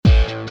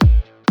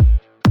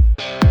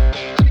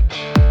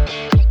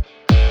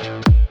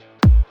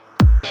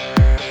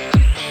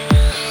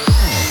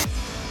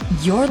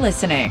You're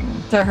listening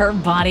to Her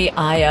Body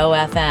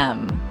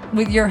IOFM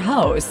with your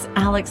hosts,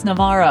 Alex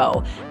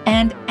Navarro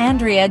and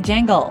Andrea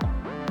Jangle,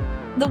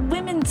 the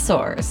women's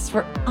source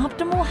for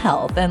optimal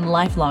health and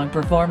lifelong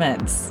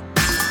performance.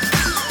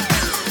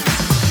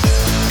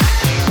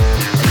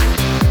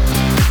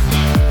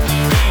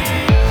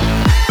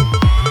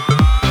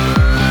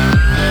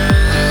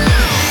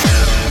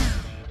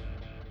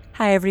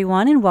 Hi,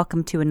 everyone, and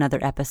welcome to another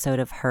episode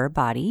of Her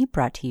Body,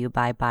 brought to you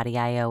by Body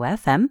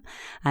IOFM.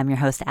 I'm your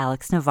host,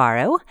 Alex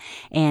Navarro,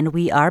 and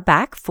we are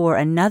back for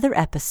another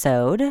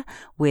episode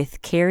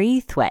with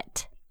Carrie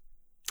Thwett.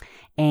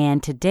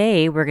 And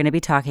today we're going to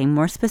be talking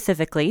more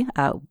specifically,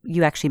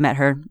 you actually met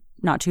her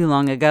not too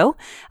long ago,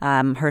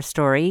 her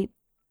story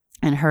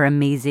and her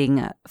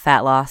amazing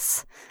fat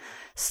loss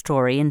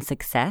story and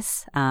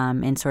success,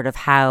 and sort of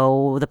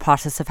how the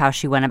process of how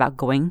she went about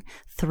going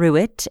through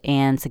it,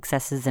 and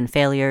successes and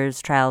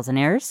failures, trials and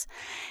errors.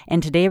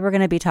 And today we're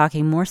going to be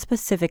talking more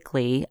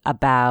specifically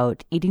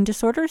about eating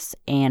disorders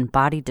and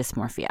body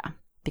dysmorphia,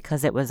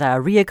 because it was a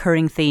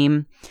reoccurring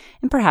theme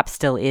and perhaps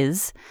still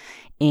is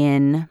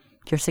in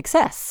your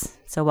success.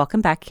 So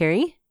welcome back,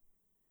 Carrie.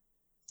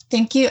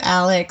 Thank you,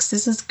 Alex.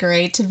 This is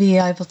great to be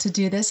able to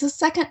do this a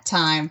second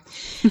time.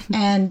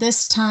 And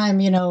this time,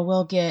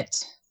 we'll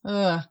get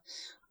we're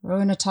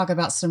going to talk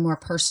about some more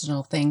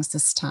personal things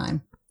this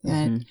time.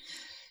 And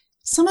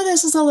some of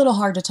this is a little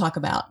hard to talk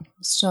about.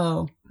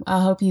 So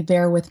I hope you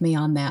bear with me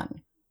on that.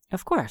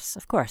 Of course.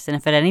 And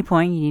if at any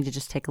point you need to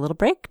just take a little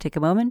break, take a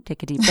moment,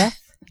 take a deep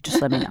breath,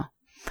 just let me know.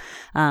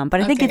 But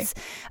I think it's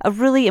a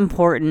really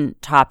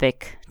important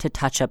topic to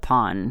touch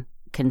upon,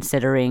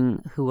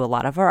 considering who a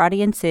lot of our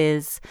audience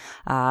is,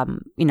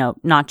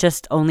 not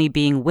just only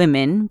being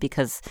women,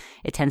 because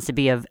it tends to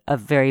be a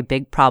very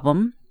big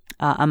problem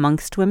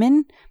amongst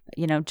women,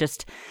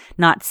 just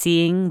not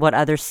seeing what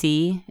others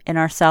see in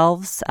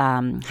ourselves,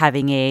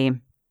 having a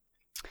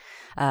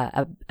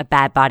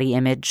bad body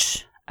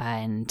image,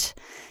 and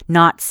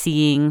not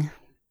seeing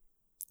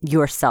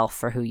yourself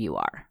for who you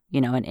are,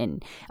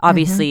 and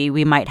obviously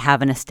we might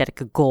have an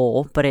aesthetic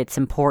goal, but it's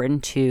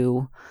important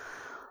to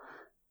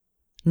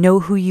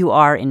know who you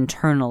are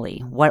internally,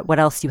 what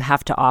else you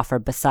have to offer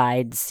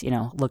besides,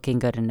 looking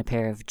good in a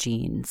pair of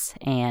jeans.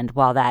 And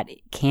while that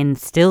can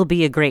still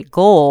be a great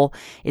goal,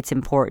 it's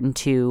important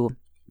to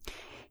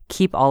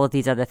keep all of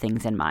these other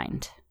things in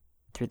mind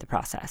through the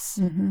process.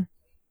 Mm-hmm.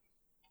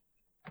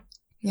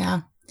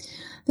 Yeah.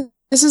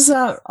 This is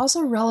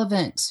also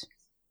relevant,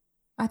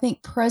 I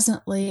think,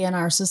 presently in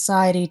our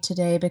society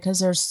today,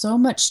 because there's so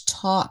much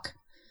talk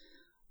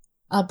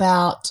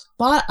about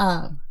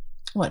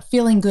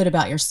feeling good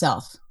about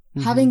yourself,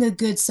 having a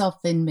good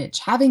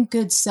self-image, having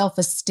good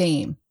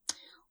self-esteem.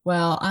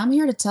 Well, I'm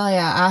here to tell you,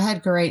 I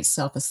had great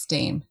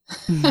self-esteem.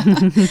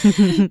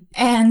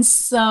 And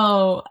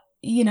so,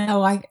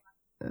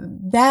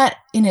 that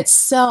in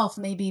itself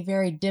may be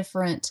very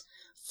different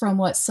from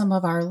what some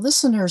of our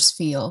listeners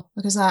feel,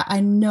 because I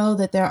know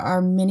that there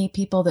are many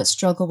people that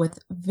struggle with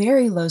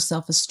very low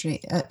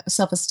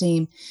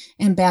self-esteem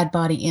and bad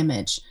body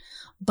image.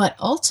 But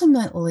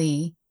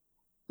ultimately,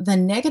 the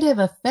negative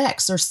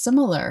effects are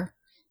similar,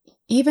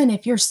 even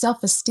if your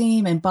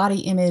self-esteem and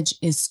body image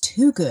is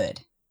too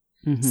good.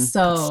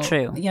 So, that's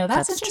true.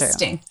 That's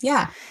interesting. True.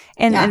 Yeah.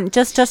 And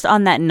just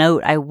on that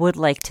note, I would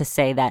like to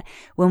say that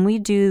when we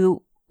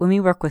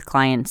work with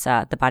clients,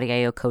 the Body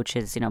IO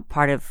coaches, we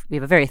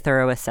have a very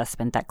thorough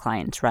assessment that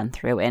clients run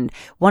through. And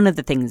one of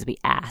the things we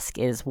ask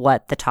is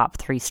what the top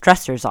 3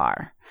 stressors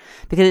are,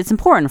 because it's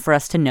important for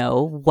us to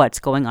know what's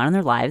going on in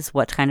their lives,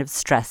 what kind of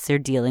stress they're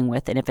dealing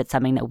with, and if it's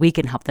something that we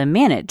can help them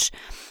manage.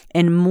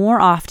 And more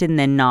often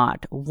than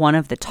not, one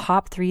of the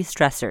top 3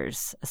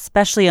 stressors,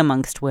 especially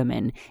amongst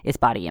women, is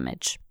body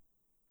image.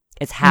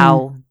 It's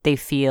how they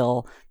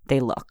feel they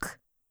look.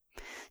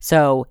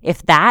 So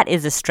if that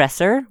is a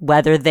stressor,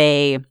 whether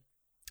they,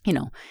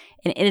 and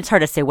it's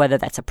hard to say whether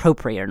that's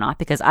appropriate or not,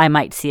 because I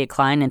might see a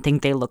client and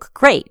think they look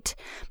great,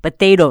 but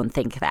they don't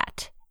think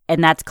that.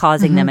 And that's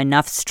causing them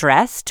enough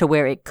stress to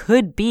where it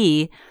could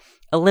be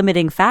a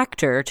limiting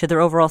factor to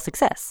their overall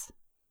success.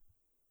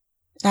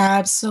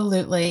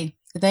 Absolutely.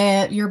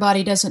 Your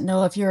body doesn't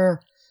know if you're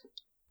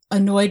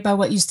annoyed by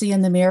what you see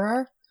in the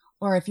mirror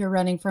or if you're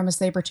running from a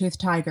saber-toothed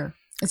tiger.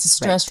 It's a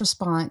stress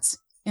response,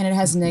 and it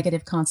has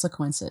negative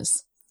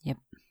consequences.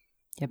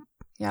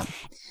 Yep.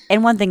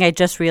 And one thing I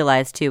just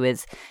realized too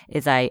is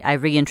I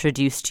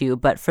reintroduced you,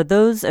 but for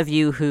those of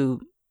you who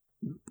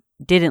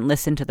didn't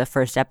listen to the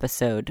first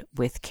episode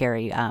with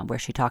Carrie, where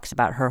she talks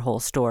about her whole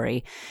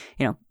story,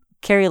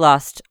 Carrie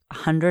lost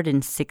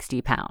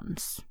 160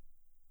 pounds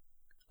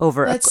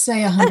over. Let's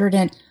say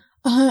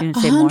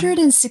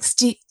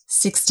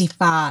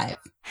 165.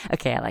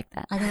 Okay, I like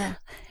that.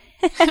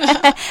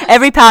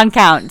 Every pound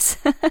counts.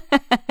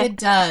 It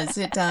does.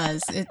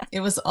 It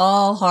was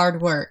all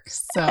hard work.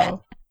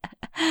 So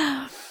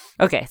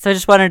Okay, so I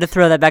just wanted to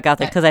throw that back out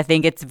there because I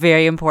think it's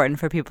very important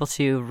for people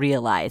to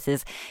realize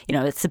is,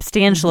 a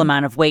substantial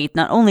amount of weight,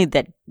 not only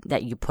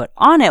that you put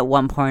on at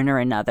one point or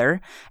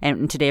another,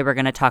 and today we're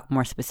going to talk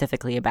more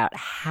specifically about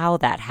how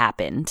that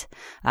happened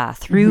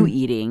through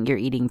eating, your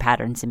eating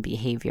patterns and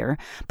behavior,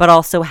 but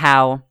also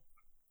how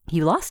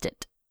you lost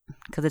it,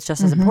 because it's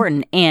just as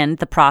important, and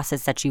the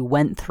process that you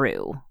went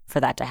through for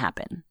that to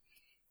happen.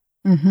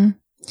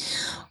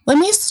 Let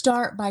me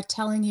start by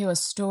telling you a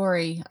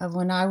story of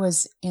when I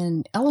was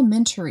in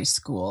elementary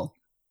school.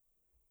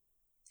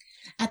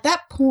 At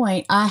that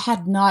point, I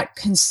had not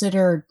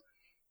considered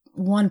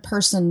one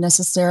person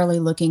necessarily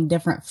looking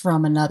different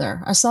from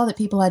another. I saw that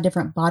people had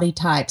different body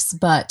types,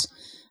 but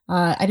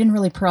I didn't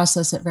really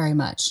process it very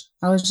much.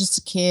 I was just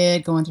a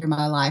kid going through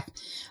my life.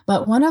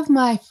 But one of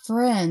my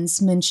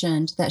friends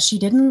mentioned that she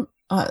didn't,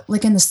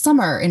 like in the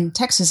summer in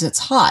Texas, it's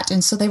hot,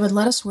 and so they would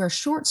let us wear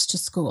shorts to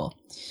school.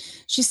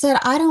 She said,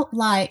 I don't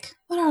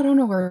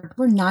know,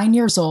 we're 9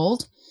 years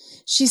old.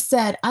 She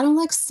said, I don't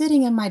like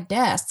sitting in my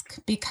desk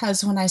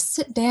because when I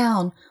sit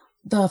down,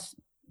 the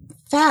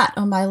fat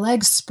on my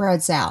legs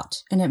spreads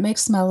out and it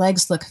makes my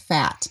legs look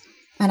fat.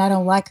 And I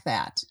don't like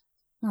that.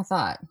 I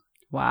thought,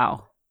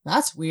 wow,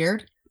 that's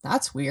weird.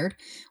 That's weird.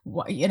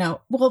 Well,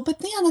 but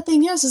then the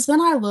thing is then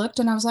I looked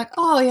and I was like,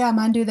 oh yeah,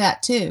 mine do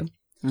that too.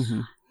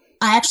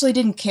 I actually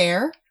didn't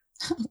care,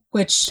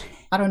 which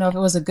I don't know if it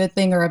was a good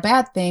thing or a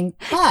bad thing,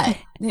 but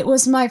it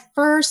was my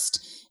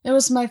first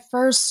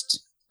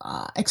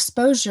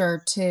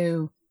exposure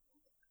to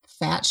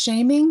fat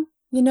shaming,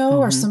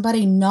 or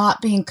somebody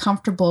not being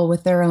comfortable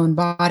with their own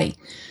body.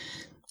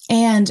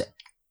 And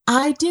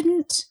I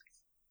didn't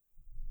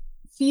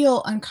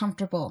feel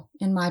uncomfortable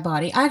in my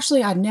body.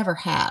 Actually, I never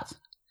have.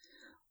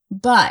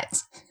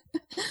 But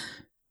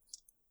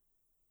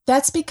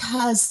that's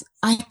because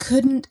I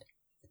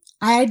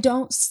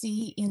don't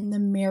see in the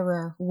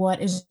mirror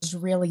what is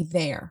really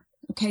there.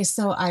 Okay,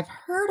 so I've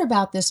heard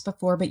about this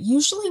before, but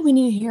usually when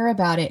you hear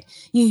about it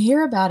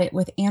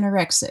with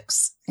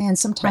anorexics and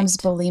sometimes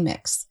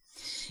bulimics,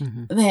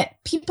 that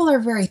people are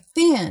very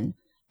thin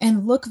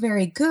and look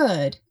very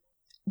good,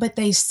 but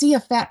they see a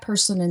fat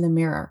person in the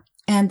mirror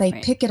and they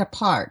pick it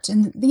apart.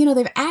 And,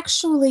 they've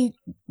actually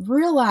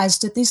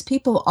realized that these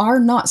people are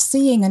not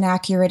seeing an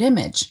accurate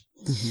image.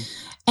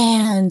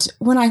 And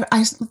when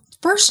I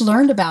first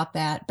learned about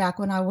that back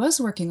when I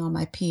was working on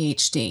my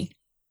PhD,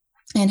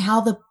 and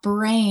how the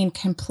brain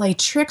can play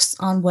tricks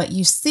on what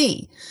you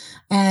see.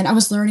 And I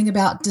was learning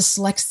about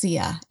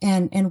dyslexia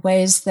and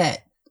ways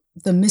that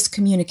the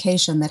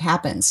miscommunication that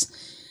happens.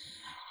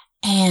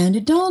 And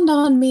it dawned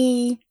on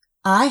me,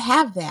 I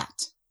have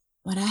that,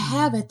 but I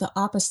have it the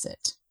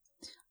opposite.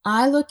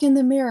 I look in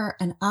the mirror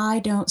and I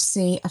don't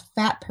see a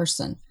fat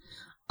person.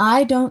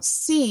 I don't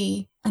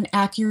see an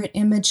accurate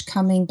image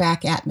coming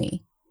back at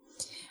me.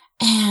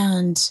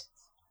 And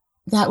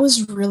that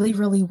was really,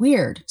 really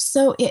weird.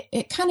 So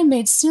it kind of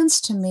made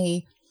sense to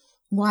me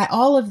why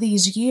all of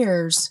these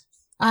years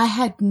I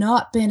had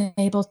not been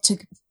able to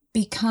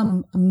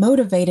become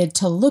motivated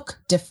to look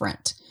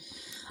different.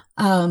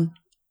 I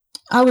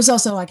was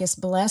also, I guess,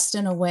 blessed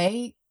in a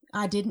way.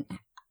 I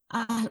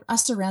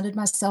surrounded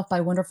myself by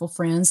wonderful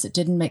friends that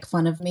didn't make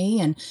fun of me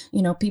and,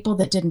 people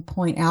that didn't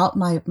point out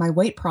my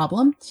weight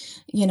problem,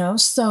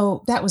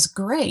 so that was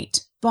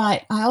great.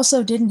 But I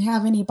also didn't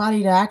have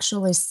anybody to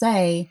actually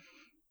say,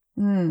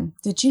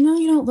 did you know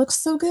you don't look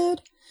so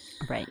good?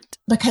 Right.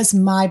 Because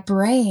my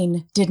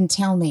brain didn't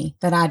tell me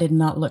that I did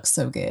not look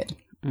so good.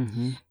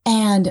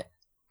 And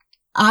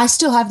I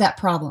still have that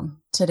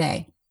problem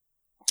today.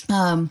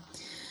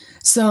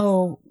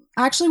 So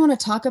I actually want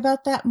to talk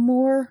about that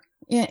more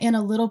in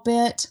a little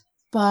bit.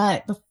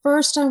 But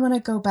first I want to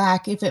go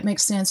back, if it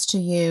makes sense to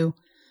you,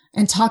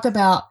 and talk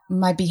about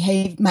my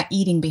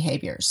eating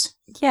behaviors.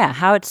 Yeah,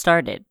 how it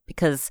started,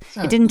 because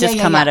it didn't just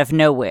come out of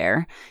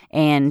nowhere.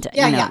 And,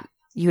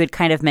 you had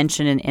kind of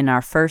mentioned in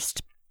our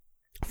first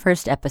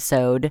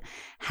episode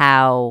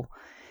how,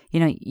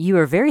 you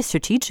were very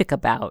strategic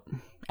about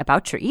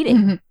your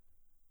eating.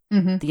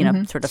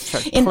 Sort of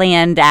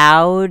planned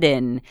out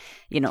and,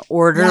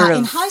 order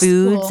of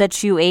foods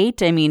that you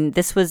ate. I mean,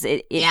 this was,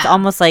 it's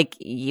almost like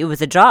it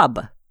was a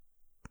job.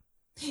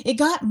 It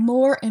got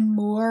more and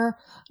more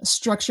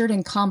structured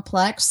and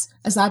complex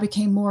as I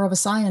became more of a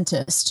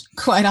scientist,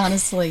 quite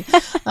honestly.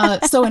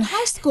 So in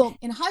high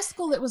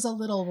school, it was a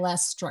little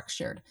less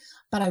structured,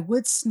 but I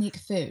would sneak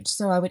food.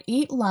 So I would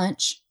eat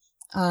lunch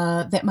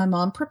that my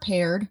mom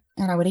prepared,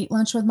 and I would eat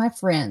lunch with my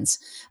friends.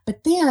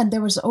 But then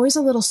there was always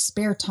a little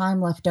spare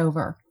time left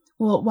over.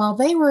 Well, while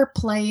they were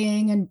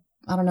playing and,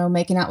 I don't know,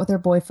 making out with their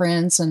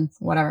boyfriends and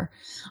whatever,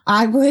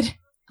 I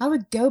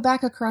would go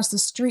back across the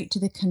street to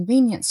the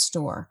convenience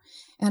store,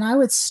 and I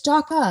would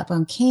stock up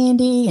on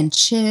candy and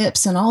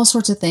chips and all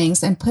sorts of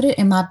things and put it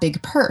in my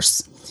big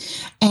purse.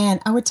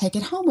 And I would take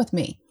it home with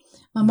me.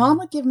 My mom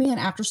would give me an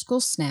after-school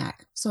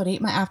snack, so I'd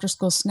eat my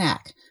after-school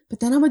snack.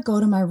 But then I would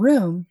go to my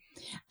room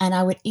and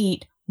I would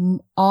eat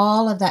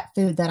all of that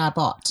food that I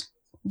bought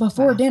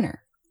before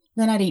dinner.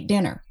 Then I'd eat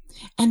dinner.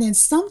 And then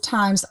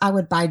sometimes I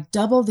would buy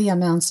double the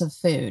amounts of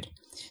food.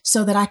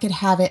 so that I could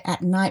have it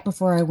at night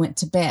before I went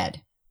to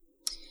bed.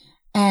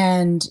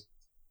 And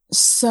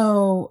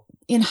so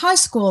in high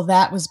school,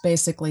 that was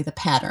basically the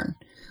pattern.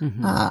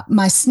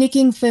 My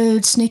sneaking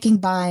food, sneaking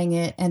buying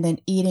it, and then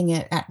eating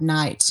it at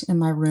night in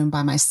my room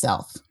by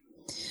myself.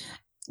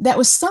 That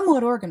was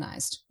somewhat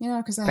organized,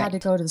 because I had to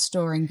go to the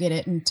store and get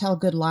it and tell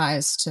good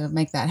lies to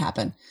make that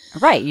happen.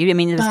 Right. There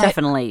was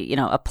definitely,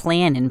 a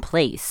plan in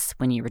place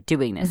when you were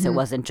doing this. It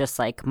wasn't just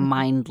like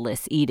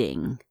mindless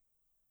eating.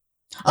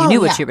 You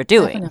knew what you were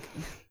doing.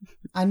 Definitely.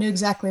 I knew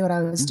exactly what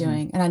I was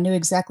doing, and I knew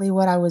exactly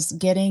what I was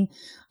getting.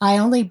 I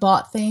only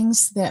bought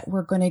things that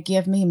were going to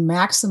give me a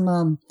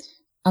maximum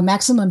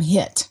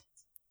hit.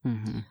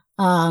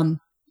 I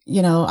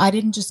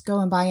didn't just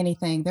go and buy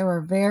anything. There were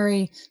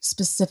very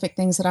specific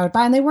things that I would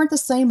buy, and they weren't the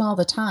same all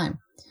the time.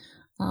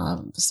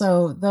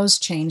 So those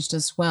changed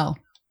as well.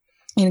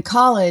 In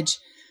college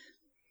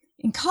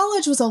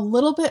was a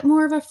little bit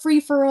more of a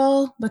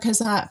free-for-all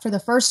because for the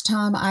first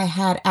time I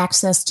had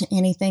access to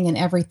anything and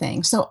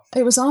everything. So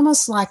it was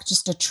almost like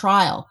just a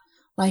trial.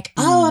 Like,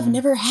 I've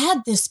never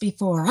had this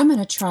before. I'm going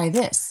to try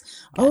this.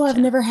 Gotcha. Oh, I've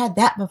never had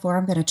that before.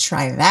 I'm going to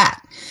try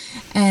that.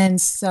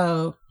 And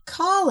so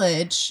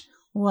college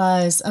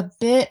was a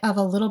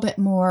little bit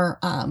more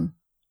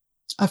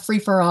a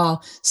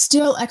free-for-all.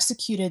 Still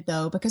executed,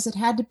 though, because it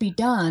had to be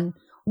done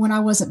when I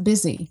wasn't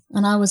busy.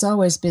 And I was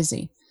always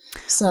busy.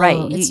 So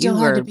it still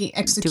had to be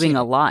executed. Doing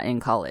a lot in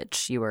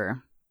college. You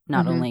were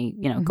not only,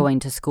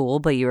 going to school,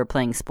 but you were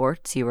playing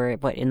sports. You were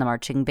in the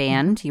marching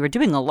band. You were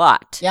doing a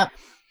lot. Yep.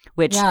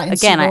 Which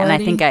again,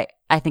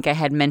 I think I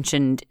had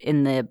mentioned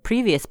in the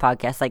previous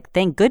podcast, like,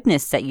 thank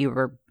goodness that you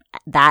were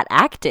that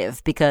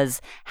active,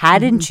 because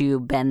hadn't you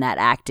been that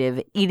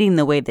active, eating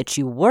the way that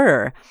you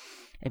were,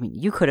 I mean,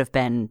 you could have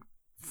been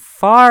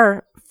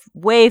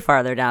way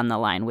farther down the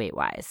line weight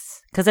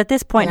wise. Because at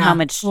this point, how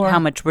much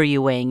were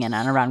you weighing in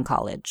on around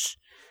college?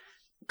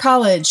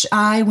 College,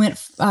 I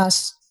went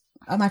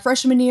my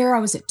freshman year. I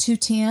was at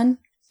 210,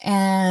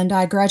 and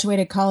I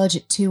graduated college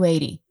at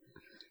 280.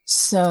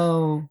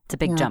 So it's a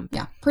big jump.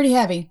 Yeah, pretty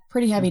heavy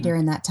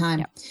during that time.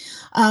 Yep.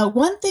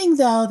 One thing,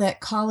 though, that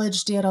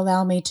college did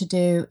allow me to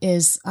do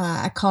is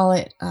I call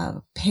it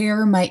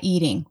pair my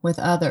eating with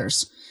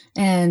others.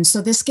 And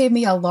so this gave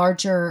me a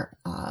larger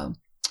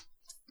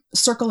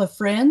circle of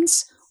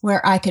friends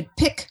where I could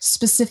pick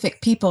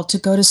specific people to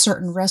go to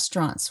certain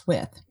restaurants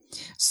with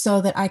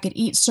so that I could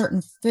eat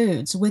certain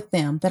foods with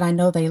them that I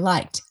know they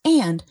liked.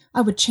 And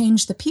I would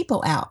change the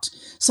people out.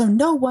 So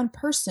no one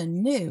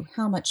person knew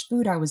how much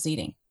food I was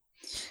eating.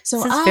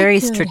 So this is very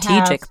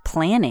strategic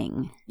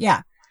planning.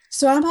 Yeah.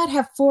 So I might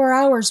have 4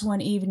 hours one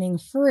evening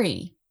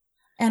free,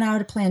 and I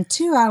would plan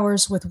 2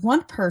 hours with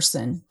one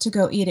person to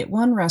go eat at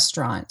one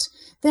restaurant.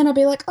 Then I'd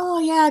be like, oh,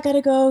 yeah, I got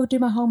to go do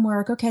my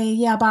homework. Okay,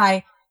 yeah,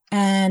 bye.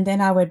 And then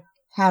I would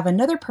have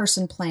another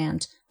person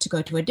planned to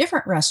go to a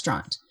different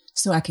restaurant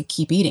so I could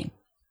keep eating.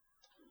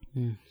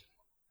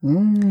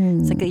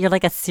 It's like you're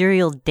like a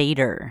serial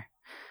dater,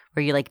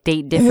 where you like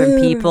date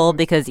different people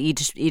because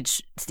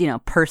each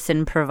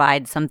person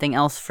provides something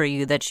else for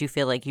you that you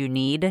feel like you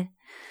need.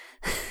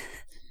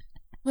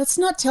 Let's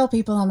not tell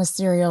people I'm a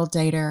serial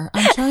dater.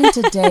 I'm trying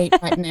to date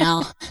right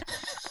now.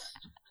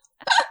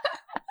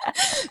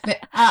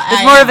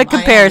 It's more of a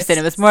comparison.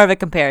 It was more of a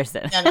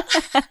comparison.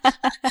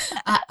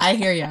 I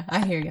hear you.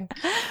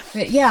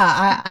 But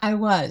yeah, I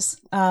was.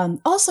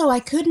 Also, I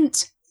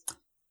couldn't,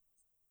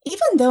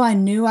 even though I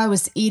knew I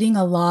was eating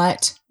a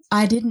lot,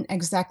 I didn't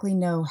exactly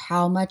know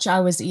how much I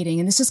was eating.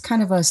 And this is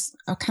kind of a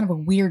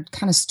weird,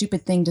 kind of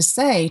stupid thing to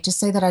say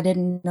that I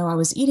didn't know I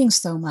was eating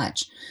so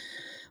much.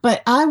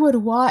 But I would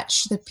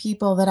watch the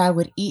people that I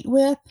would eat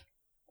with,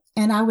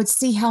 and I would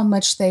see how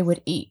much they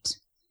would eat.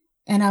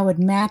 And I would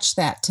match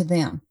that to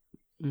them.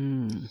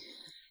 And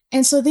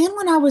so then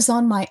when I was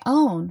on my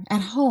own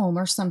at home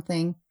or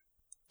something,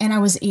 and I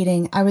was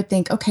eating, I would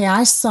think, okay,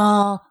 I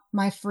saw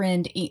my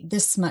friend eat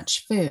this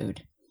much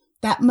food.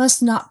 That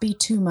must not be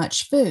too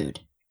much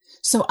food.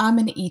 So I'm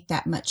going to eat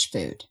that much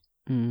food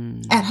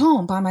at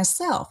home by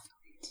myself.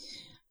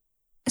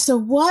 So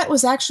what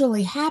was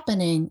actually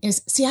happening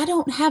is, I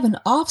don't have an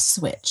off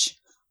switch.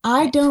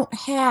 I don't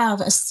have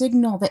a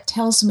signal that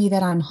tells me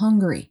that I'm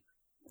hungry.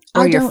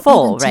 Or you're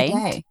full, right?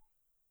 Today.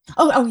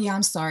 Oh, yeah,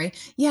 I'm sorry.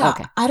 Yeah,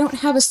 okay. I don't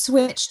have a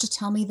switch to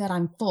tell me that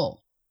I'm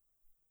full.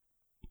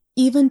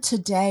 Even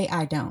today,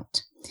 I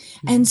don't.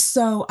 And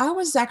so I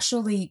was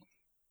actually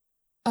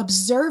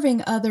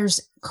observing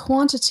others'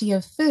 quantity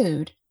of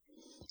food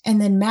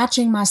and then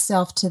matching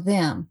myself to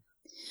them.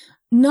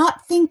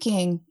 Not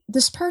thinking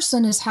this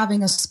person is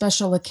having a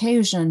special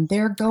occasion.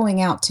 They're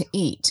going out to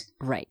eat.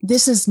 Right.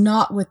 This is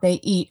not what they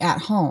eat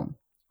at home.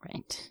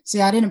 Right.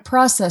 See, I didn't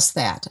process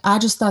that. I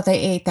just thought they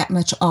ate that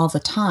much all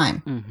the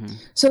time.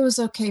 So it was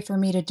okay for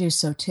me to do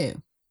so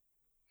too.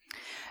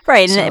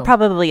 Right. And so,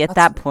 probably at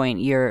that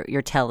point, you're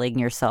telling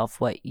yourself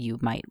what you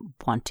might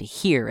want to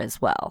hear as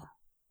well.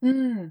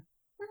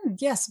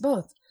 Yes,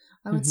 both.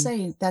 I would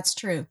say that's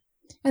true.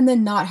 And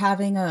then not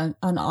having an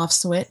off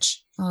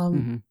switch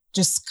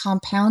just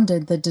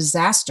compounded the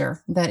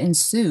disaster that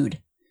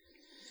ensued.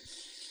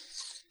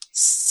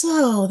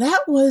 So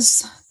that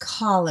was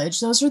college.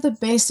 Those are the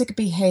basic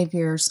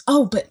behaviors.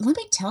 Oh, but let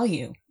me tell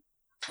you,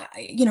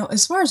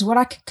 as far as what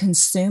I could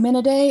consume in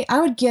a day,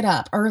 I would get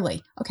up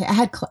early. Okay, I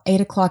had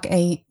 8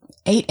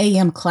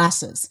 a.m.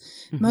 classes.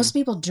 Mm-hmm. Most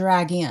people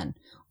drag in.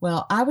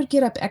 Well, I would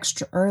get up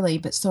extra early,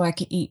 but so I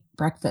could eat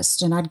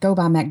breakfast, and I'd go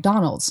by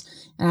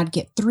McDonald's, and I'd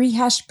get 3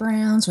 hash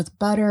browns with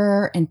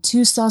butter and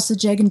 2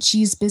 sausage, egg, and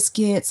cheese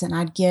biscuits, and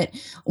I'd get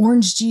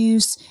orange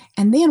juice.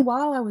 And then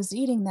while I was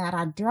eating that,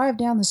 I'd drive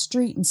down the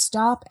street and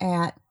stop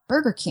at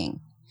Burger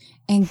King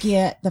and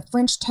get the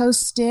French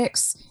toast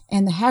sticks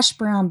and the hash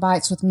brown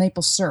bites with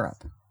maple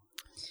syrup.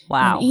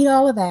 Wow. And eat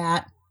all of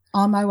that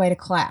on my way to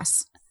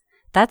class.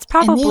 That's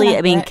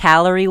probably,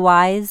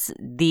 calorie-wise,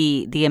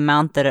 the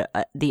amount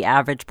that the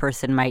average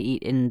person might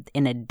eat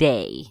in a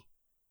day.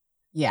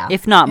 Yeah.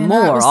 If not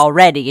more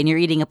already, and you're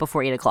eating it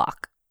before 8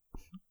 o'clock.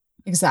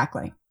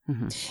 Exactly.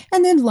 Mm-hmm.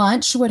 And then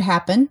lunch would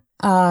happen.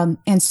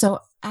 And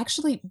so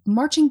actually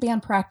marching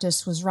band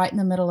practice was right in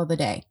the middle of the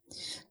day.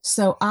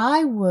 So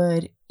I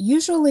would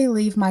usually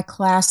leave my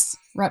class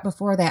right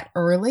before that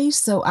early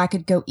so I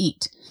could go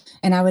eat.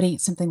 And I would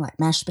eat something like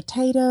mashed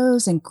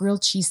potatoes and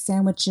grilled cheese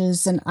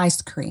sandwiches and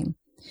ice cream.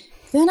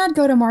 Then I'd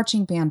go to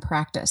marching band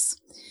practice.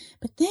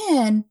 But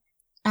then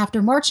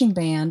after marching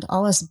band,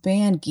 all us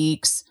band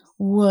geeks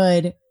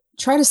would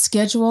try to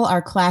schedule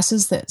our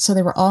classes so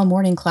they were all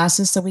morning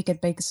classes so we could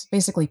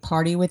basically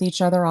party with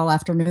each other all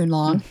afternoon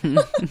long.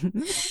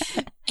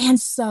 And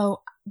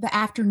so the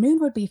afternoon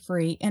would be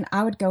free, and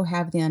I would go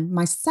have then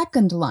my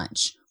second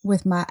lunch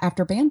with my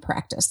after band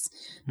practice.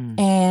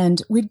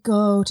 And we'd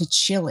go to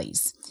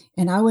Chili's,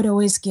 and I would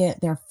always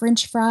get their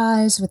French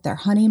fries with their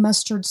honey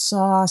mustard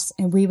sauce,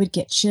 and we would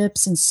get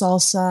chips and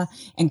salsa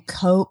and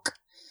Coke.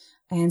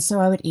 And so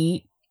I would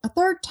eat a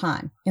third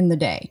time in the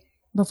day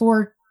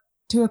before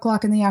 2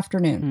 o'clock in the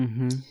afternoon.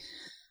 Mm-hmm.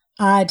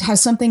 I'd have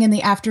something in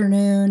the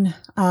afternoon.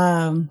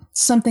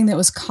 Something that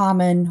was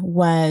common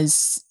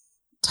was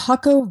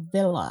Taco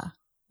Villa.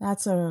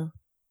 That's a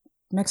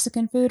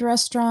Mexican food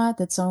restaurant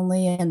that's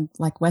only in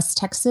like West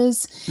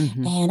Texas.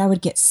 Mm-hmm. And I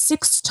would get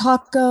 6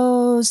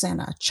 tacos and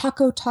a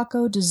Choco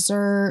Taco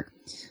dessert,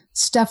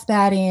 stuff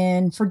that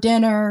in. For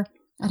dinner,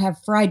 I'd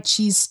have fried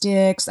cheese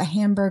sticks, a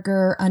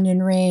hamburger,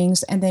 onion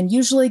rings, and then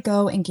usually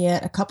go and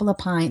get a couple of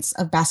pints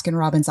of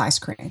Baskin-Robbins ice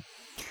cream.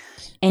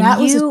 And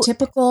that was a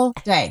typical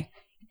day.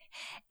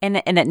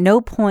 And at no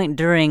point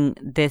during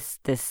this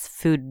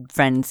food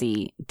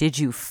frenzy did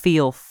you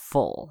feel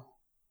full.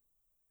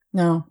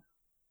 No.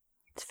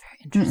 It's very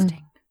interesting.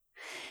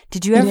 Mm-mm.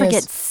 Did you ever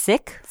get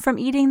sick from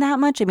eating that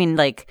much? I mean,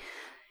 like,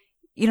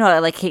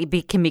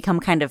 it can become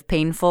kind of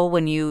painful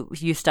when you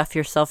stuff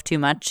yourself too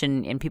much,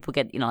 and people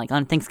get, like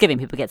on Thanksgiving,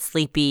 people get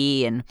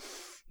sleepy and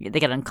they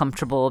get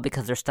uncomfortable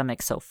because their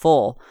stomach's so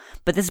full.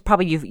 But this is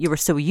probably, you were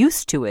so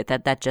used to it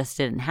that just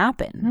didn't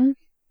happen. Mm-hmm.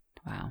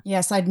 Wow.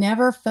 Yes, I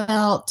never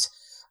felt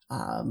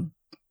full.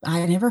 I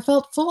never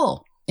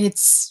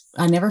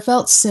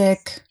felt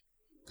sick.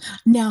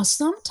 Now,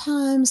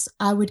 sometimes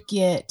I would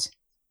get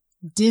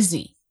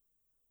dizzy.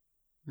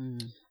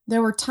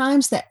 There were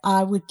times that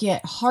I would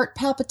get heart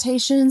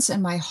palpitations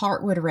and my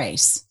heart would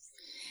race.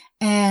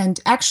 And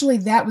actually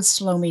that would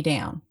slow me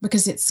down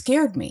because it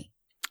scared me.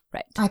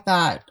 Right. I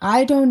thought,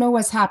 I don't know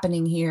what's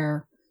happening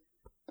here.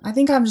 I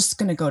think I'm just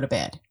going to go to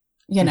bed,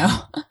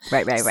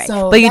 Right.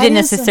 So but you didn't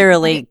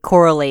necessarily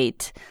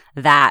correlate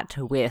that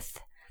with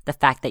the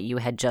fact that you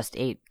had just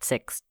ate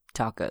 6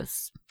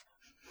 tacos.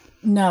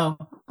 No,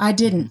 I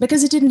didn't,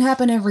 because it didn't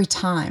happen every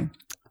time.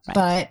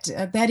 Right.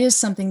 But that is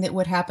something that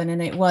would happen, and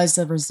it was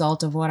a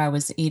result of what I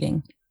was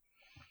eating.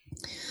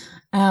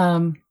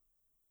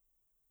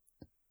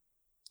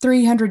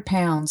 300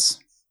 pounds.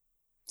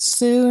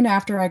 Soon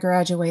after I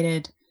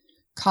graduated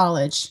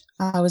college,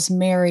 I was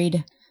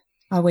married.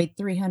 I weighed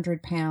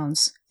 300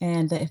 pounds,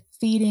 and the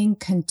feeding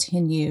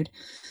continued.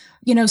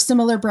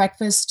 Similar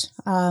breakfast.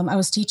 I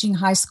was teaching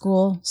high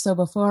school, so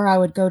before I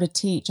would go to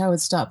teach, I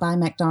would stop by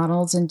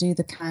McDonald's and do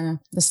the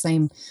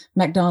same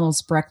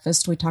McDonald's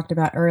breakfast we talked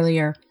about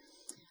earlier.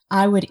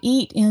 I would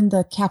eat in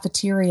the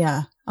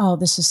cafeteria. Oh,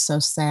 this is so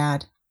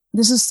sad.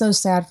 This is so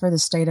sad for the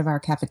state of our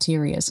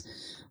cafeterias.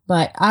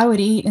 But I would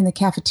eat in the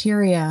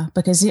cafeteria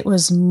because it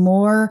was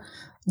more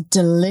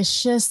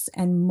delicious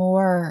and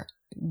more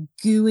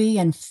gooey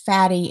and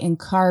fatty and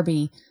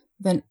carby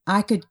than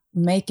I could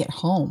make at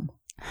home.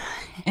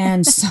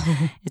 And so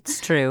it's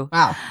true.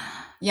 Wow.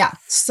 Yeah.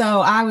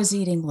 So I was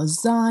eating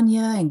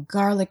lasagna and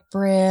garlic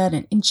bread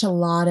and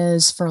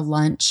enchiladas for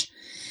lunch.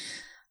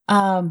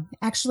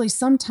 Actually,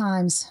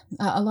 sometimes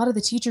a lot of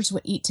the teachers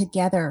would eat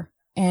together,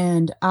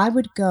 and I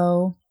would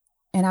go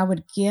and I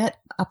would get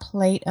a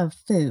plate of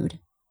food.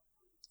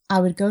 I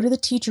would go to the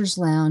teacher's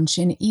lounge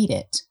and eat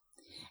it.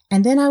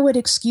 And then I would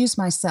excuse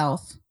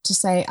myself to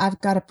say,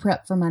 I've got to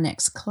prep for my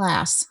next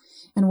class.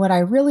 And what I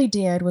really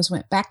did was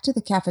went back to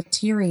the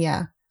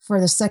cafeteria for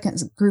the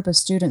second group of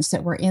students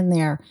that were in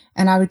there.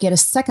 And I would get a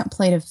second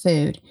plate of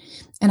food,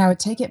 and I would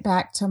take it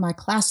back to my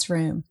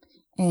classroom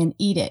and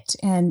eat it.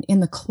 And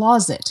in the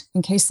closet,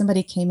 in case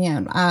somebody came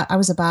in, I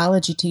was a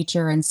biology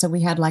teacher. And so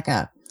we had like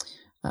a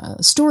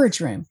storage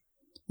room.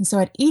 And so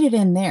I'd eat it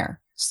in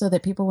there so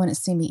that people wouldn't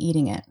see me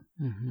eating it.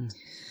 Mm-hmm.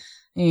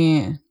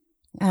 Yeah.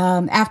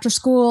 After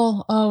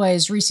school,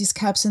 always Reese's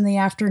Cups in the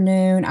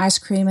afternoon, ice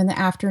cream in the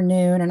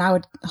afternoon. And I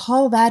would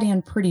haul that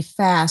in pretty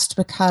fast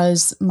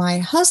because my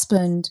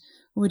husband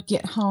would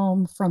get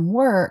home from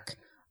work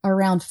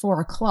around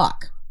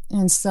 4:00.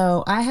 And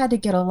so I had to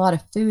get a lot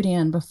of food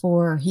in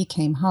before he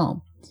came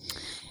home.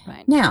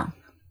 Right. Now,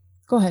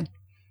 go ahead.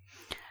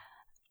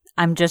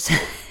 I'm just,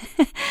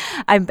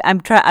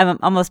 I'm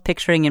almost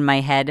picturing in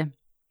my head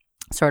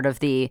sort of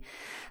the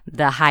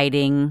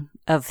hiding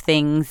of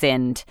things,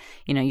 and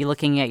you're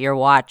looking at your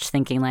watch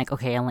thinking like,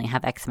 okay, I only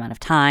have X amount of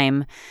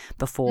time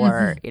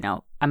before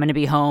I'm going to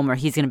be home, or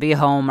he's going to be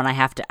home, and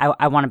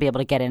I want to be able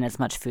to get in as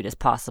much food as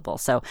possible.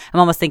 So I'm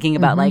almost thinking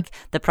about like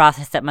the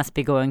process that must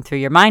be going through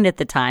your mind at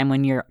the time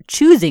when you're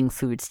choosing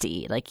foods to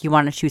eat. Like you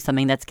want to choose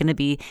something that's going to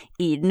be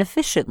eaten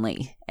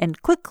efficiently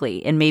and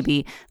quickly, and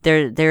maybe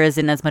there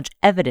isn't as much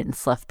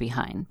evidence left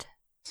behind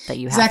that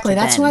you have exactly. to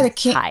That's then why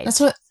hide.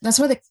 That's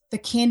why the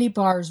candy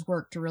bars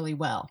worked really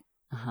well.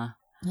 Uh-huh.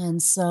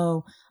 And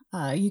so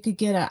I could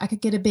get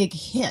a big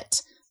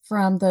hit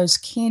from those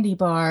candy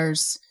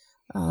bars,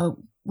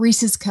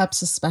 Reese's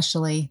Cups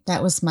especially.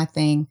 That was my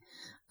thing.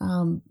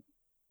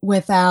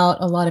 Without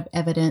a lot of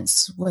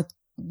evidence,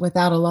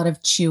 without a lot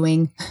of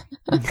chewing,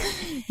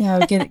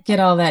 get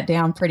all that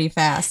down pretty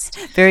fast.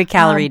 Very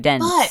calorie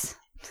dense.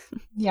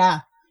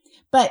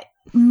 But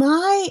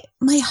my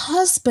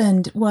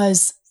husband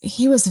was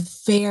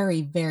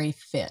very, very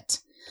fit.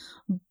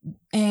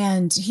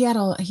 And he had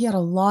a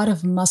lot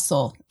of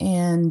muscle,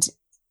 and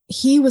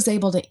he was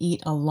able to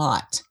eat a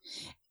lot,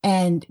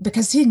 and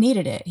because he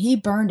needed it, he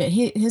burned it.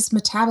 His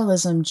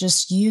metabolism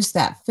just used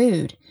that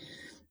food,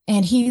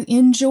 and he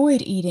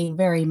enjoyed eating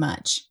very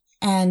much.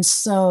 And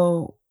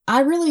so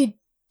I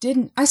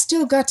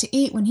still got to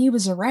eat when he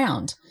was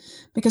around,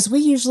 because we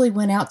usually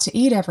went out to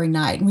eat every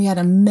night, and we had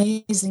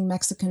amazing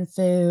Mexican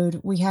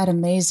food. We had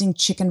amazing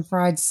chicken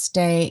fried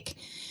steak.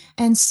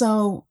 And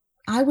so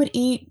I would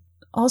eat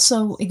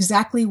also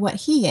exactly what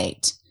he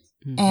ate.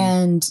 Mm-hmm.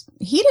 And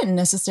he didn't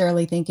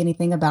necessarily think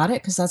anything about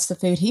it because that's the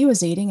food he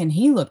was eating, and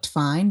he looked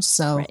fine.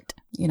 So, right.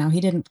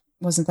 He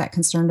wasn't that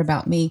concerned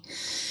about me.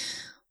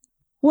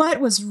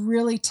 What was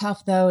really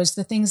tough though is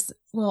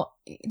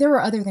there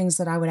were other things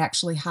that I would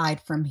actually hide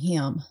from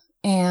him.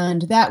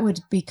 And that would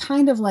be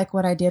kind of like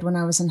what I did when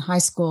I was in high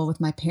school with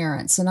my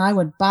parents. And I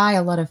would buy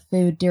a lot of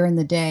food during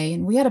the day,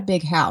 and we had a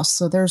big house,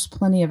 so there's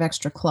plenty of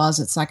extra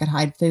closets I could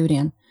hide food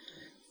in.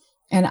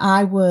 And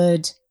I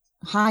would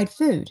hide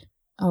food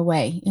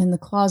away in the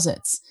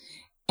closets.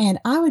 And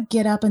I would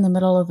get up in the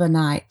middle of the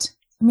night.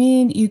 I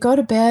mean, you go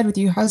to bed with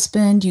your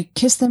husband, you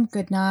kiss them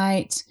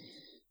goodnight,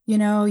 you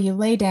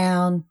lay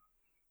down,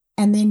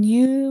 and then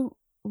you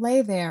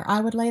lay there. I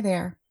would lay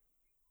there,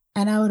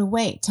 and I would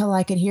wait till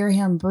I could hear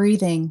him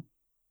breathing.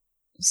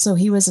 So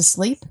he was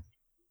asleep.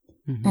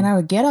 Mm-hmm. And I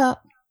would get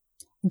up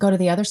and go to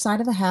the other side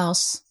of the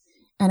house,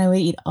 and I would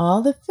eat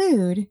all the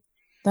food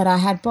that I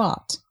had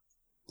bought.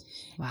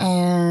 Wow.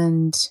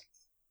 And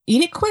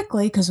eat it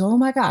quickly because, oh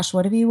my gosh,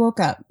 what if he woke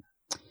up?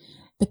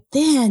 But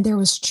then there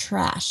was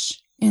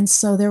trash. And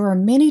so there were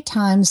many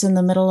times in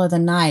the middle of the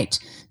night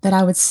that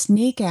I would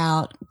sneak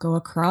out, go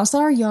across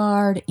our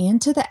yard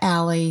into the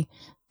alley,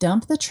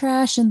 dump the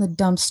trash in the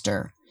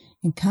dumpster,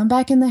 and come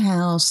back in the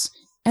house,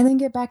 and then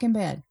get back in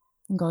bed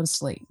and go to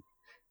sleep.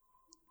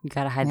 You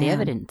got to hide the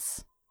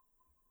evidence.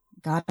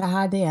 Got to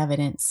hide the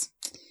evidence.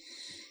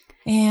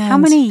 And how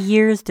many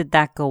years did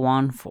that go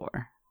on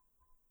for?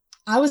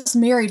 I was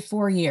married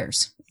 4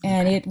 years,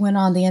 and it went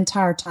on the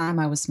entire time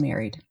I was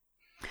married.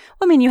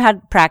 Well, I mean, you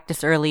had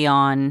practice early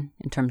on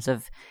in terms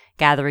of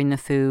gathering the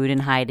food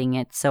and hiding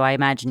it, so I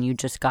imagine you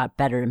just got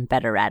better and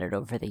better at it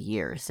over the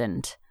years.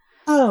 And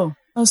oh,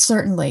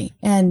 certainly.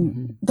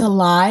 And the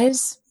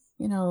lies,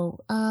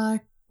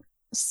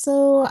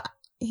 so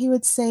he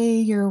would say,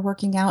 you're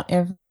working out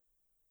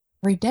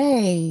every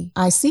day.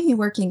 I see you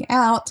working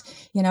out.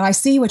 I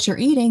see what you're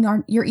eating,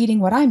 or you're eating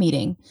what I'm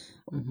eating.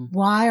 Mm-hmm.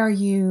 Why are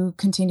you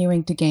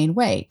continuing to gain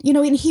weight?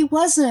 And he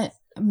wasn't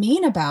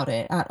mean about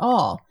it at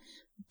all,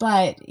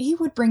 but he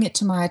would bring it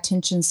to my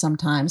attention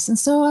sometimes. And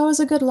so I was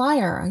a good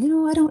liar. I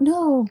don't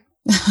know.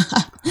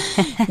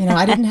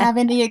 I didn't have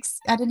any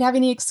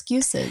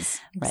excuses.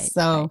 Right.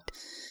 So, right.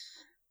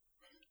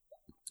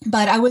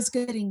 But I was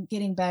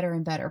getting better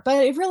and better.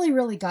 But it really,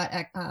 really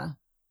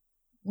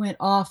went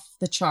off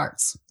the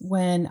charts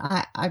when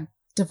I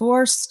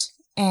divorced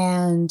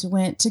and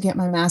went to get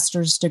my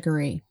master's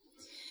degree.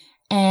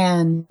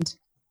 And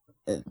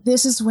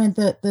this is when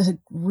the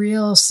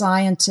real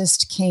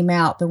scientist came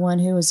out, the one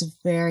who was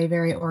very,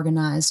 very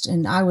organized.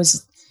 And I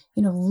was,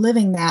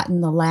 living that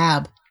in the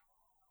lab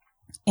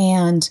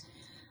and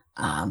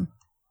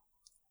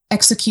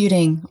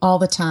executing all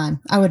the time.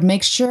 I would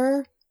make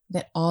sure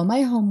that all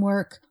my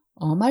homework,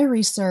 all my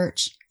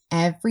research,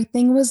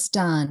 everything was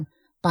done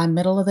by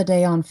middle of the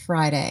day on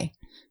Friday,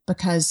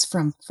 because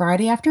from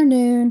Friday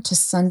afternoon to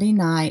Sunday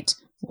night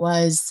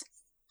was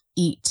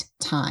eat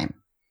time.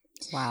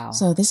 Wow.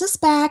 So this is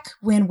back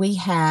when we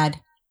had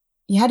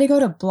you had to go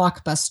to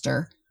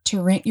Blockbuster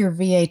to rent your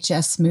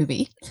VHS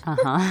movie.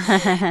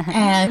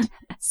 And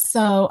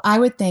so I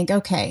would think,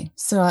 okay,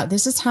 so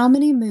this is how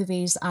many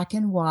movies I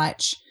can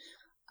watch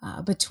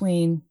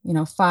between,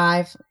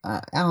 5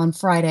 on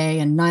Friday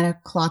and 9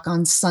 o'clock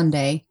on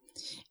Sunday.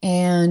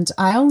 And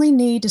I only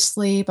need to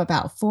sleep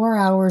about 4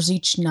 hours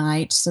each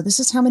night. So this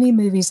is how many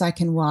movies I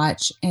can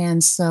watch.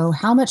 And so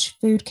how much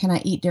food can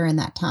I eat during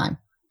that time?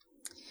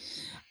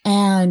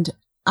 And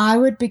I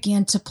would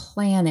begin to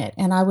plan it.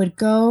 And I would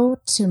go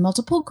to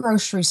multiple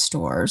grocery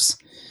stores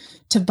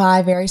to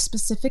buy very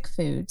specific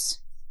foods.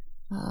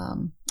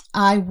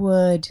 I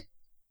would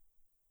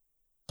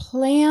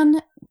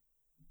plan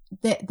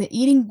that the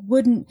eating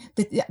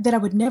that I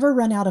would never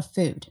run out of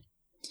food.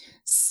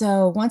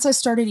 So once I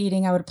started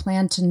eating, I would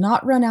plan to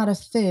not run out of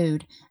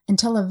food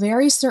until a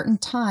very certain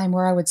time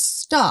where I would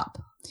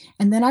stop.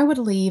 And then I would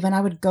leave and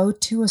I would go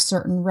to a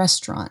certain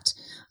restaurant.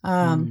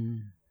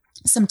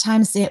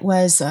 Sometimes it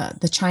was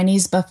the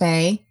Chinese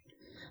buffet,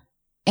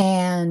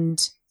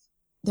 and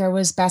there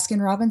was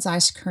Baskin-Robbins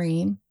ice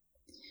cream.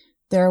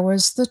 There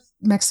was the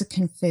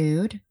Mexican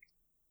food.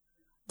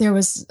 There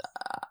was,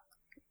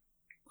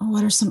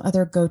 what are some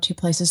other go-to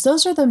places?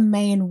 Those are the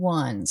main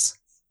ones.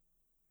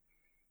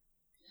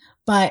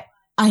 But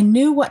I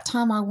knew what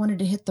time I wanted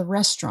to hit the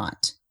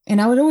restaurant,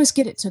 and I would always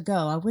get it to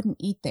go. I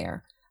wouldn't eat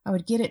there. I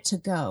would get it to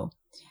go.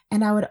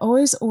 And I would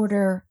always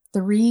order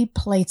 3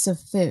 plates of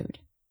food.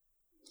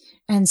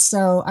 And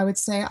so I would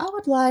say, I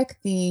would like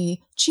the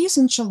cheese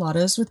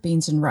enchiladas with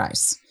beans and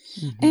rice.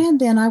 Mm-hmm. And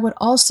then I would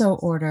also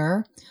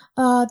order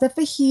the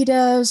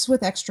fajitas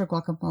with extra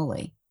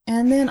guacamole.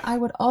 And then I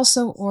would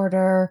also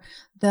order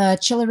the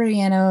chile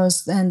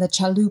rellenos and the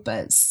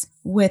chalupas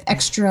with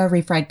extra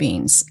refried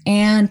beans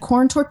and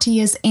corn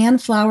tortillas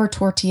and flour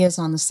tortillas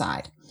on the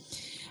side.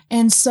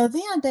 And so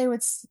then they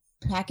would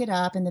pack it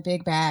up in the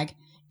big bag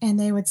and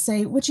they would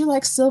say, would you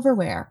like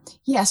silverware?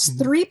 Yes,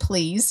 3,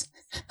 please.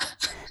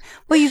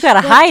 Well, you've got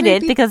to hide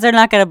it because they're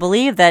not going to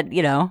believe that,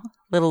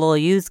 little old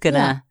you's going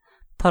to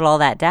put all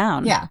that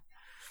down. Yeah,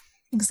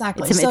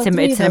 exactly. It's an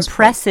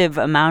impressive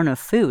amount of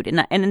food.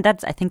 And I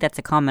think that's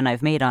a comment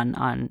I've made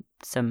on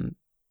some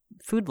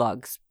food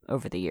logs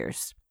over the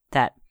years,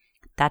 that's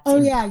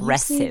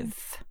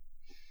impressive.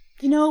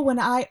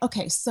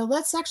 So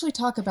let's actually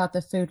talk about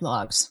the food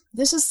logs.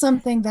 This is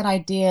something that I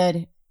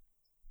did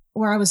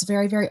where I was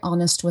very, very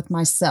honest with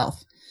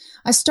myself.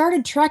 I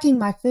started tracking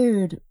my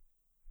food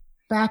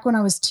back when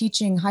I was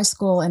teaching high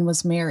school and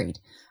was married.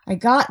 I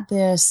got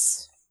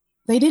this.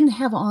 They didn't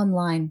have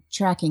online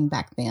tracking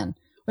back then.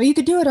 Well, you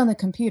could do it on the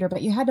computer,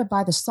 but you had to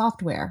buy the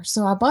software.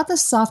 So I bought the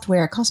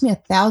software. It cost me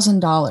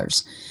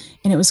 $1,000,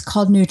 and it was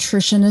called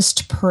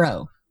Nutritionist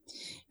Pro.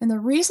 And the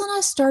reason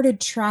I started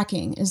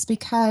tracking is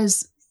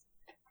because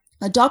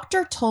a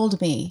doctor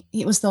told me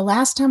it was the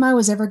last time I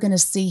was ever going to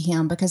see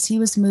him because he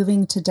was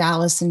moving to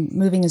Dallas and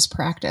moving his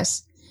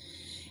practice.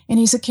 And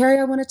he said, Carrie,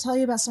 I want to tell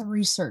you about some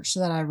research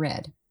that I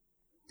read.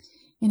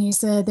 And he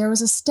said, there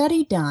was a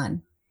study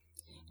done,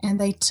 and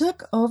they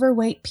took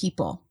overweight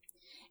people,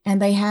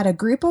 and they had a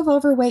group of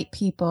overweight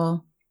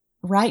people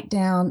write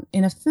down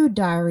in a food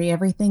diary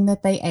everything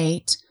that they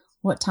ate,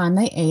 what time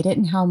they ate it,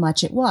 and how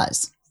much it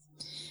was.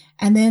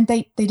 And then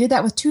they did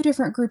that with 2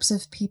 different groups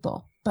of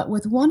people. But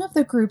with one of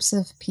the groups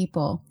of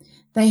people,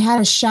 they had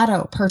a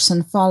shadow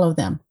person follow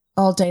them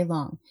all day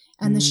long.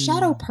 And the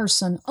shadow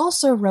person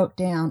also wrote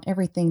down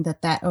everything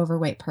that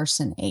overweight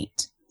person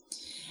ate.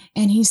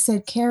 And he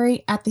said,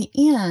 Carrie, at the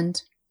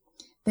end,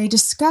 they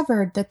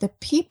discovered that the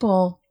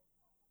people,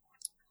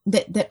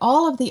 that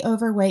all of the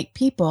overweight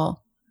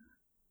people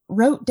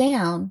wrote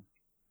down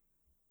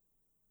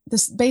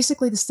this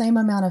basically the same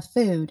amount of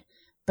food,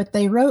 but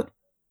they wrote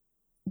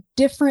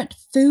different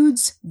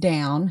foods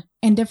down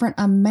and different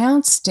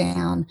amounts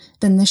down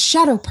than the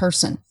shadow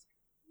person.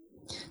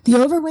 The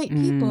overweight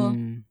people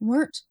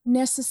weren't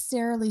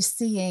necessarily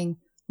seeing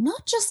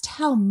not just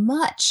how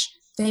much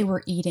they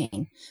were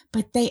eating,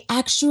 but they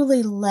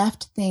actually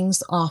left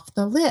things off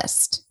the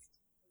list.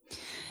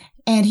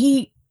 And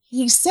he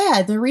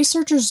said the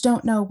researchers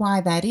don't know why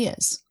that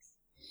is.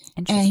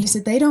 And he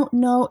said they don't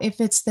know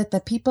if it's that the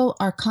people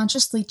are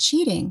consciously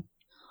cheating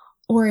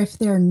or if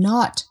they're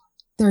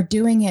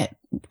doing it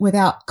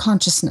without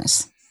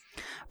consciousness.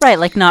 Right,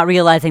 like not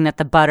realizing that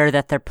the butter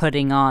that they're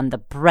putting on the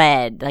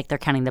bread, like they're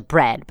counting the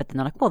bread, but then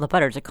they're like, well, the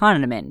butter's a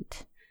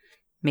condiment,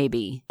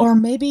 maybe. Or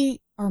maybe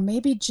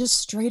just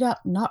straight up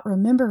not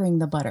remembering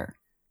the butter.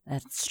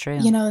 That's true.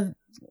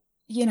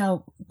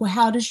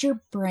 How does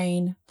your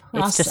brain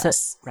process? It's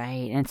just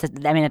right. And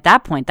at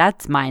that point,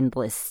 that's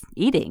mindless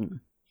eating.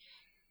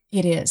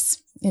 It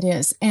is.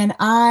 And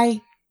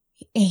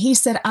he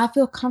said, I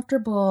feel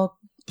comfortable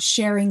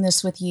sharing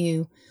this with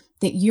you,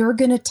 that you're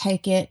going to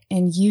take it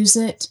and use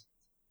it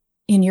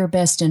in your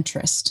best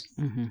interest.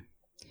 Mm-hmm.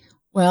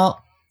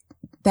 Well,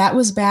 that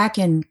was back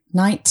in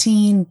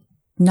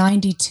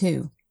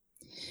 1992.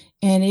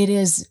 And it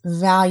is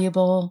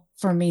valuable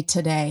for me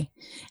today.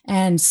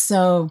 And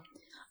so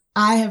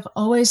I have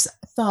always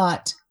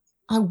thought,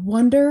 I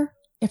wonder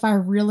if I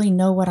really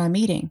know what I'm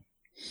eating.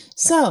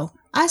 So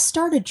I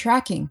started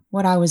tracking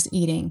what I was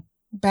eating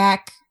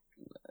back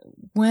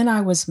when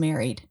I was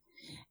married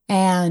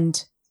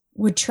and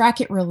would track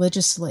it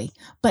religiously,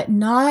 but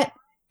not,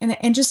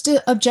 and just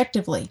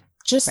objectively,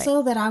 just Right.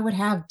 so that I would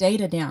have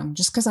data down,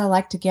 just because I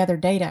like to gather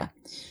data.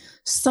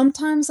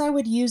 Sometimes I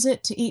would use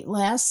it to eat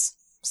less.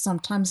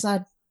 Sometimes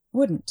I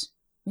wouldn't,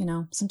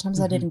 sometimes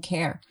I didn't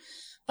care.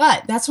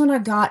 But that's when I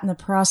got in the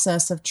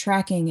process of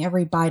tracking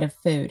every bite of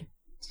food.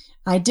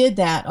 I did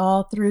that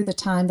all through the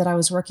time that I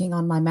was working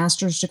on my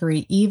master's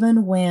degree,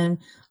 even when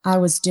I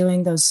was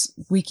doing those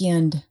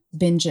weekend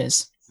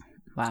binges.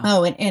 Wow.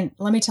 Oh, and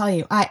let me tell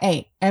you, I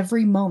ate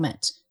every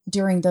moment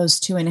during those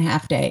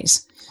 2.5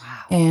 days.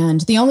 Wow.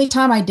 And the only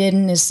time I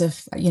didn't is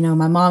if,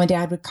 my mom and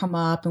dad would come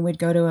up and we'd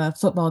go to a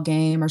football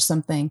game or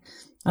something.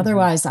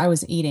 Otherwise, I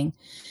was eating.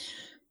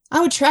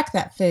 I would track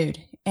that food,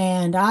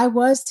 and I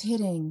was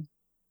hitting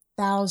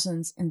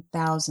thousands and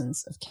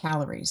thousands of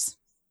calories.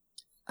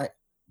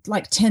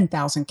 Like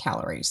 10,000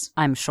 calories.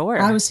 I'm sure.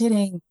 I was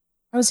hitting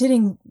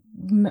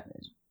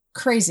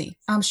crazy.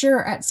 I'm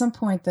sure at some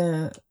point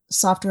the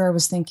software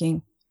was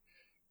thinking,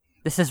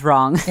 this is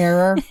wrong.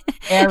 Error.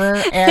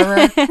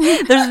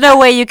 There's no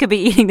way you could be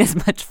eating this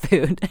much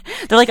food.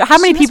 They're like, how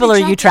many people are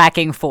you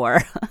tracking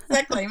for?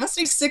 Exactly. It must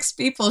be 6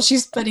 people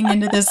she's putting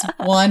into this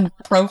one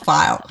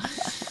profile.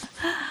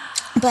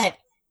 But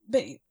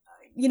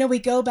we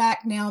go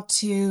back now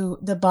to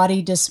the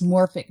body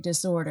dysmorphic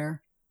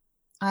disorder.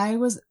 I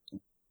was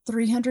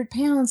 300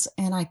 pounds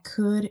and I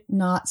could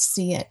not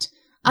see it.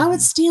 I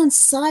would stand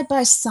side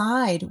by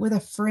side with a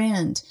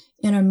friend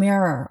in a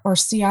mirror or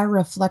see our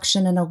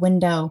reflection in a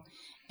window,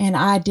 and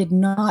I did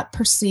not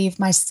perceive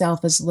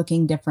myself as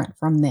looking different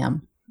from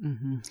them.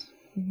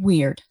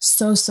 Weird.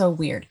 So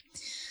weird.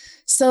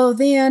 So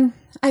then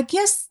I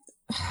guess,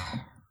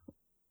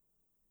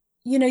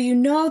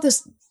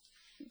 this,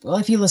 well,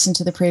 if you listen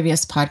to the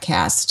previous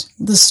podcast,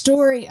 the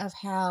story of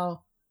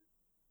how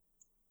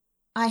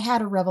I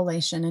had a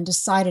revelation and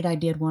decided I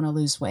did want to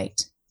lose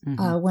weight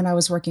when I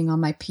was working on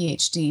my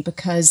PhD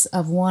because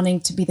of wanting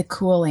to be the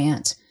cool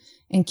aunt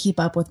and keep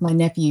up with my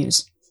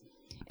nephews.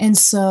 And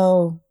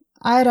so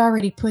I had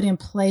already put in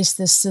place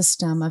this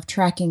system of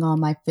tracking all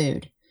my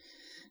food.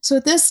 So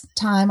at this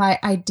time,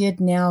 I did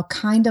now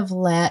kind of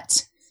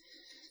let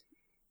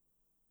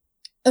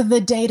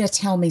the data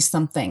tell me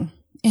something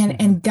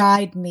and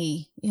guide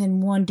me in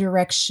one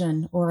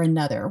direction or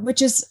another,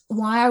 which is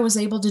why I was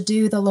able to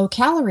do the low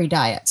calorie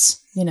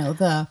diets,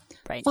 the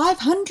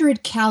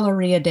 500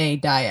 calorie a day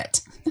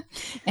diet.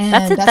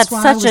 And that's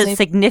such a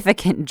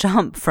significant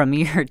jump from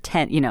your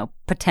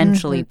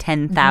potentially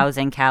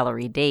 10,000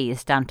 calorie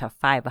days down to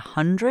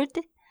 500.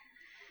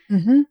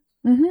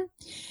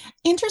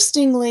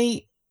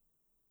 Interestingly,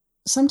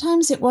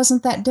 sometimes it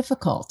wasn't that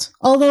difficult,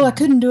 although I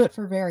couldn't do it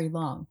for very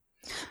long.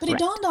 But it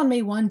dawned on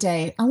me one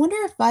day, I wonder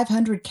if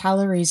 500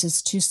 calories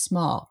is too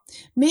small.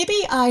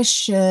 Maybe I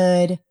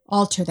should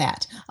alter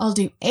that. I'll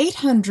do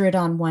 800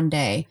 on one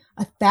day,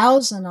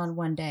 1,000 on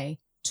one day,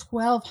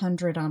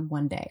 1,200 on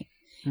one day,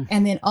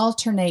 and then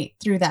alternate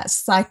through that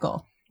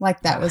cycle.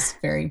 Like that was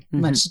very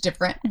much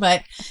different.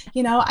 But,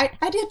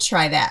 I did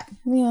try that.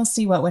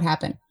 See what would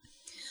happen.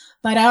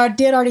 But I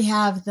did already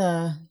have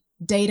the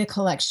data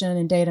collection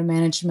and data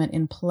management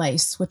in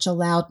place, which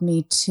allowed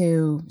me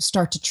to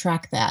start to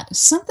track that.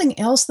 Something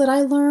else that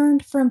I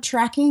learned from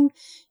tracking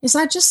is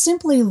I just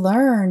simply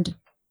learned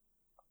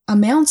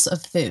amounts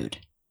of food.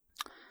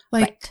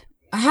 Like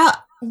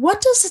what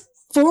does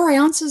 4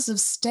 ounces of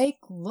steak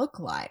look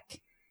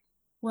like?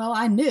 Well,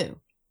 I knew.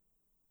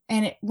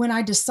 And when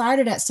I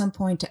decided at some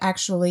point to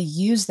actually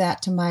use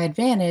that to my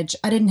advantage,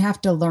 I didn't have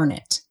to learn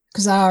it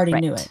because I already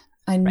knew it.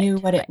 I knew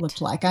what it looked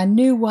like. I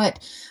knew what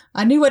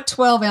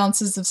 12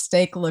 ounces of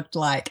steak looked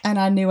like, and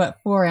I knew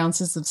what 4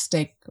 ounces of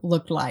steak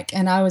looked like,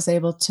 and I was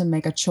able to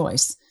make a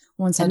choice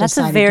once I decided to do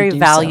so. And that's a very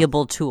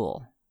valuable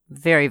tool.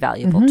 Very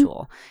valuable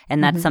tool.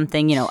 And that's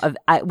something,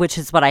 which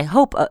is what I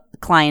hope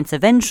clients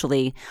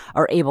eventually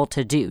are able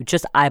to do,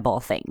 just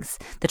eyeball things.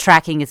 The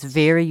tracking is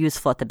very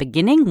useful at the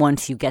beginning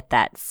once you get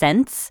that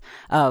sense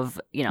of,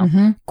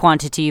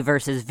 quantity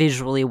versus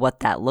visually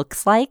what that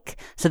looks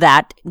like, so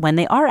that when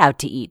they are out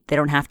to eat, they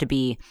don't have to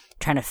be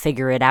trying to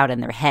figure it out in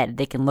their head.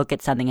 They can look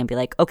at something and be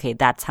like, okay,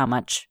 that's how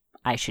much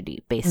I should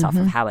eat based off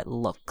of how it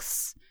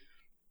looks.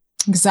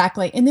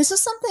 Exactly. And this is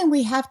something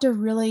we have to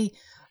really,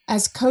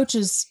 as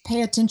coaches,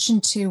 pay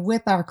attention to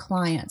with our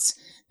clients,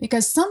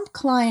 because some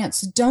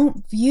clients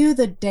don't view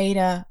the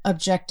data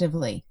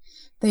objectively.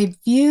 They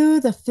view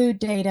the food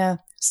data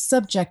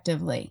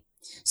subjectively.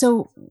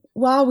 So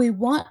while we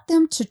want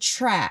them to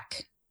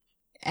track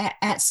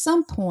at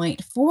some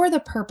point for the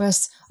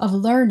purpose of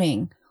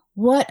learning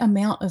what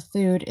amount of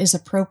food is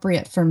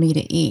appropriate for me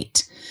to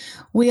eat,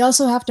 we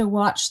also have to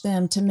watch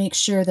them to make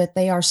sure that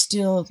they are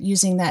still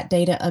using that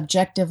data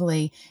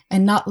objectively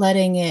and not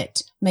letting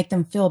it make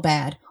them feel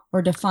bad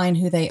or define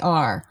who they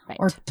are,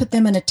 or put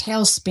them in a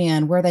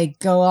tailspin where they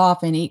go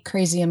off and eat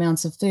crazy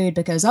amounts of food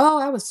because,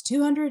 I was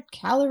 200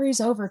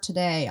 calories over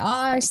today.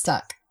 I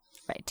suck.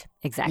 Right.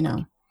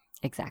 Exactly.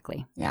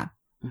 Exactly. Yeah.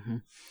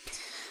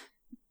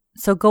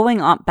 So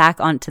going on back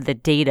onto the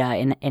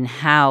data and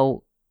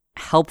how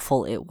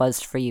helpful it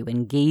was for you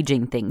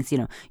engaging things,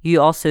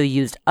 you also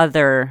used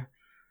other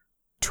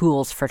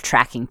tools for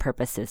tracking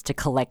purposes to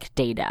collect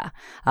data,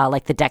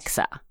 like the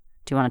DEXA.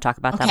 Do you want to talk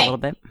about that a little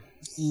bit?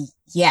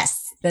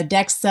 Yes, the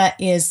DEXA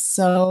is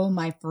so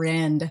my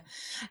friend.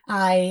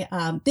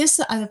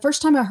 The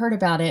first time I heard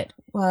about it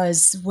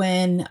was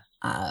when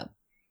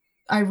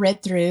I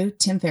read through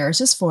Tim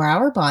Ferriss's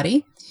 4-Hour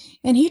Body,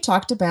 and he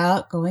talked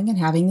about going and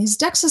having these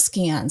DEXA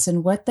scans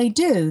and what they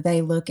do.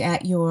 They look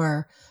at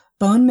your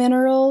bone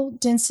mineral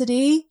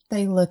density.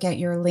 They look at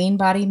your lean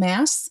body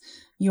mass,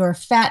 your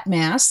fat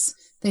mass.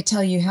 They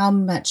tell you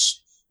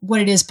what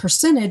it is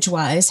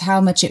percentage-wise, how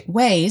much it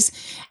weighs,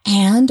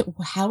 and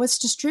how it's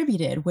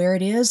distributed, where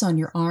it is on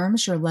your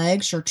arms, your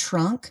legs, your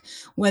trunk,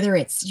 whether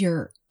it's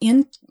your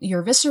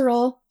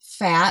visceral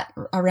fat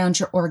around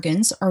your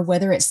organs or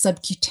whether it's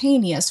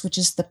subcutaneous, which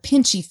is the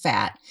pinchy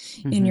fat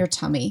in your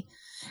tummy.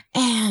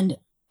 And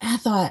I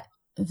thought,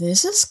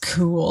 this is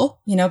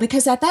cool,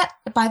 because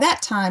by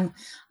that time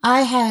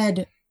I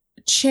had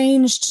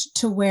changed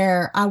to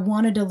where I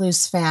wanted to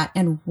lose fat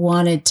and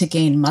wanted to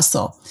gain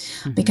muscle,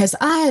 because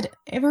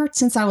ever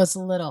since I was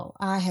little,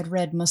 I had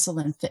read Muscle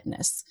and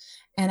Fitness,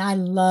 and I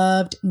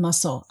loved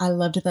muscle. I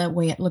loved the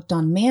way it looked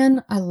on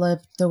men. I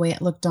loved the way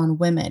it looked on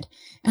women,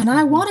 and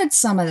I wanted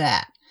some of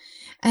that.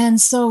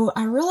 And so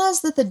I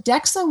realized that the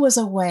DEXA was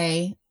a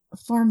way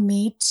for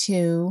me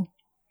to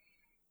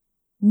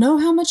know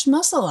how much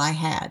muscle I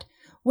had,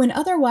 when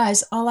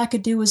otherwise all I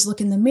could do was look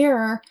in the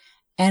mirror,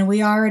 and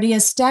we already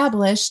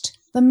established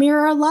the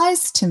mirror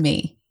lies to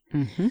me.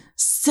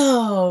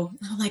 So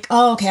I'm like,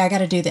 oh, okay, I got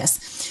to do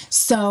this.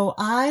 So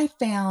I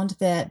found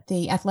that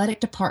the athletic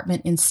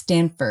department in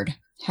Stanford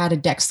had a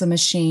DEXA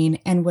machine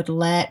and would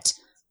let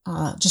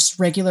just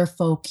regular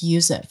folk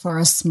use it for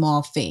a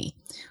small fee.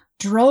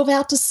 Drove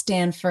out to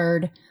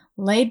Stanford,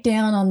 laid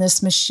down on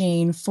this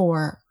machine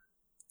for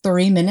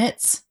 3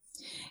 minutes,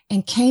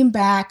 and came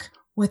back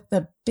with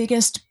the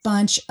biggest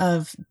bunch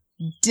of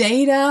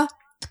data,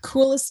 the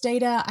coolest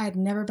data I had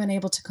never been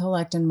able to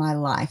collect in my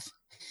life.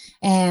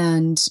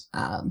 And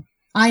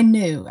I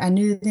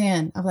knew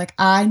then, I'm like,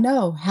 I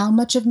know how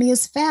much of me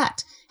is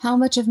fat, how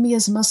much of me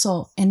is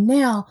muscle. And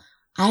now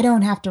I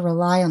don't have to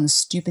rely on the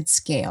stupid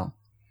scale.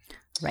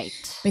 Right.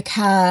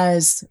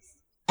 Because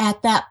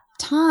at that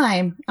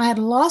time I had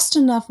lost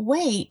enough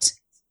weight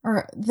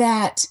and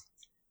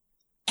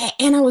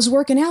I was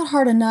working out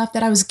hard enough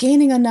that I was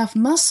gaining enough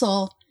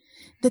muscle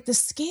that the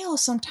scale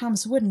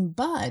sometimes wouldn't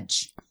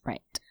budge.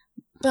 Right.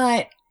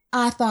 But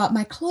I thought,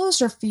 my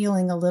clothes are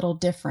feeling a little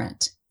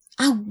different.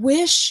 I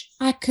wish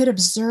I could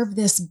observe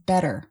this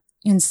better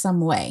in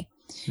some way.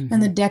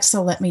 And the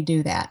DEXA let me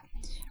do that.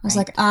 I was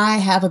like, I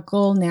have a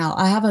goal now.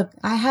 I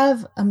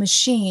have a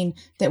machine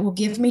that will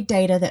give me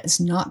data that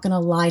is not going to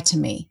lie to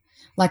me,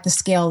 like the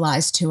scale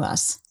lies to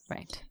us.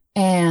 Right.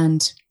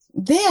 And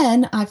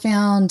then I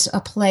found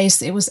a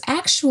place. It was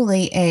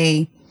actually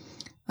a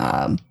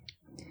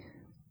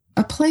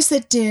place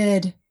that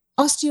did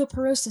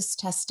osteoporosis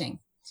testing.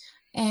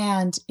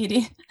 And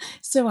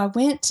so I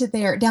went to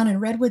there down in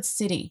Redwood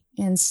City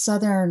in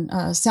south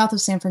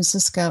of San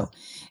Francisco,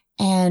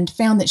 and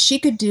found that she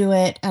could do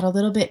it at a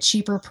little bit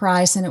cheaper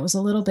price, and it was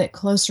a little bit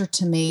closer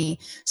to me.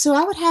 So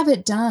I would have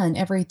it done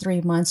every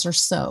 3 months or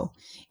so.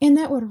 And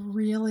that would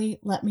really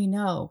let me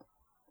know,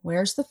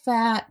 where's the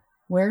fat?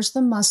 Where's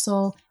the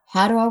muscle?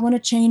 How do I want to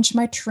change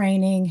my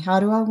training? How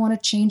do I want to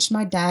change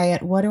my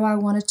diet? What do I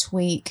want to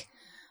tweak?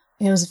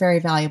 It was very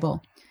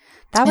valuable.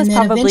 That was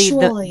probably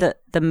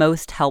the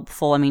most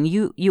helpful. I mean,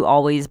 you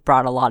always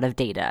brought a lot of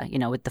data,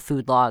 with the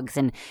food logs,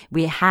 and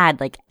we had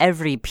like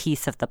every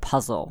piece of the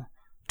puzzle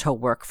to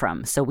work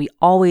from. So we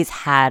always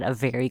had a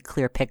very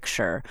clear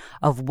picture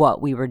of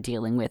what we were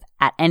dealing with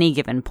at any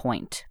given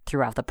point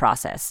throughout the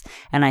process.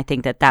 And I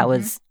think that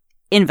was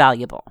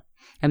invaluable.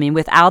 I mean,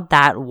 without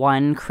that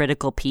one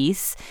critical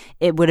piece,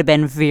 it would have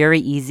been very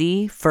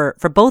easy for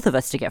both of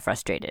us to get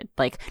frustrated.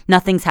 Like,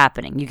 nothing's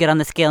happening. You get on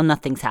the scale,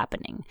 nothing's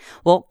happening.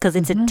 Well, because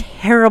it's a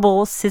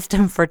terrible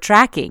system for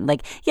tracking.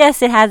 Like,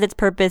 yes, it has its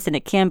purpose and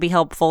it can be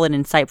helpful and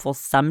insightful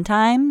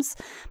sometimes,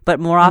 but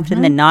more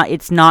often than not,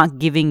 it's not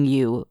giving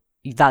you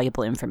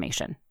valuable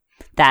information.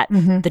 That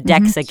the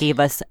DEXA gave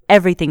us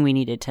everything we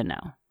needed to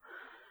know.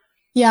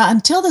 Yeah,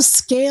 until the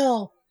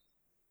scale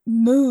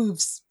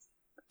moves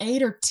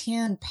 8 or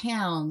 10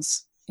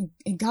 pounds,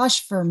 and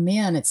gosh, for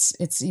men,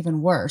 it's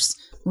even worse,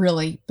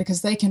 really,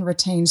 because they can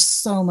retain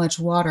so much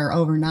water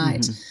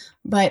overnight.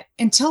 But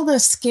until the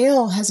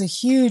scale has a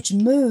huge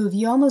move,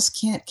 you almost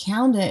can't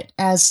count it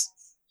as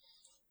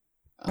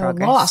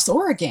progress. A loss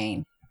or a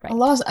gain. Right. A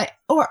loss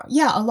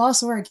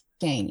or a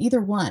gain,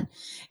 either one.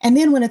 And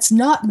then when it's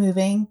not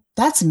moving,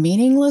 that's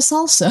meaningless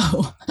also.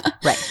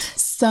 Right.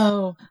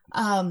 So,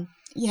 the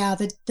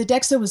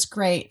DEXA was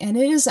great, and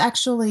it is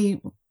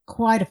actually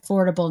quite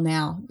affordable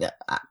now.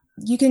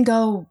 You can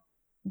go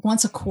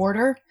once a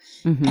quarter,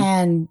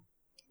 and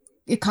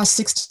it costs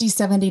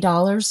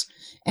 $60-$70,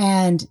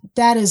 and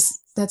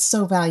that's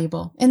so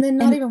valuable. And then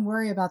not even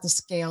worry about the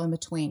scale in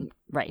between.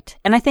 Right.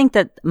 And I think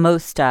that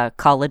most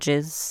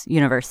colleges,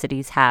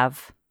 universities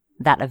have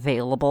that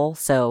available.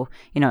 So,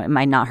 it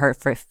might not hurt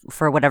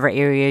for whatever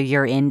area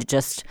you're in to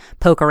just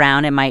poke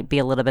around. It might be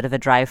a little bit of a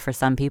drive for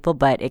some people,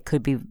 but it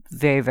could be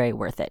very, very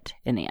worth it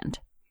in the end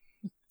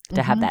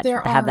to have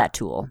that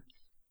tool.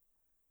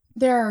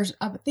 There are,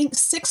 I think,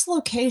 6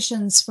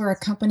 locations for a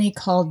company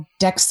called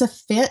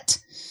DexaFit,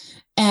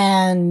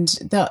 and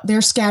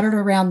they're scattered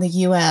around the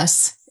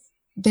U.S.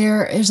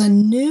 There is a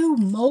new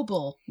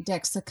mobile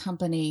DEXA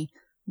company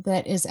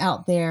that is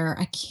out there.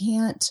 I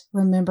can't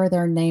remember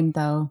their name,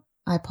 though.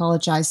 I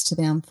apologize to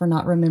them for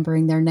not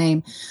remembering their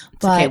name.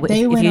 But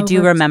okay. If you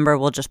do remember,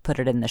 we'll just put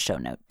it in the show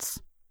notes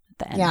at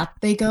the end. Yeah,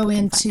 they go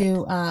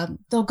into,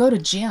 they'll go to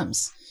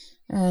gyms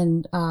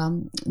and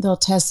they'll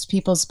test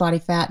people's body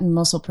fat and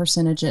muscle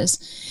percentages.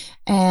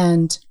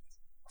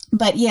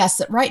 But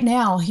yes, right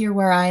now, here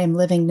where I am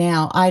living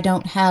now, I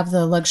don't have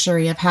the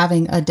luxury of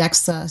having a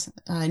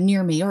DEXA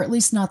near me, or at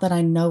least not that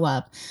I know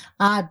of.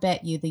 I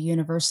bet you the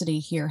university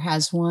here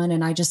has one,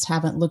 and I just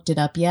haven't looked it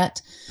up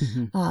yet,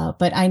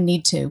 but I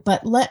need to.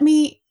 But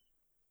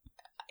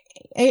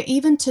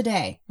even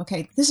today,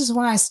 okay, this is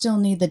why I still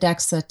need the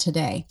DEXA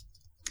today,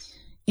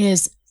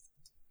 is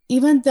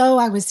even though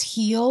I was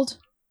healed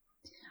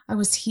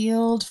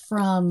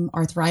from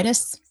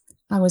arthritis,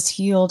 I was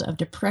healed of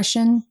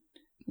depression.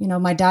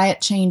 My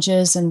diet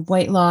changes and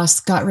weight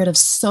loss got rid of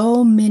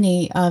so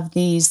many of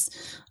these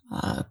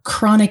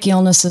chronic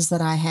illnesses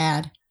that I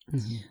had.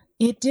 Mm-hmm.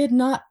 It did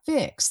not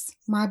fix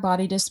my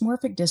body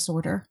dysmorphic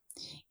disorder.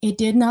 It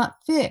did not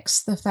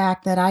fix the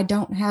fact that I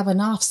don't have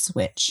an off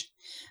switch,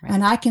 right.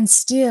 And I can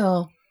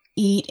still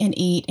eat and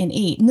eat and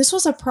eat. And this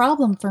was a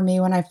problem for me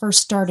when I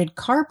first started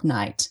Carb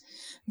Night,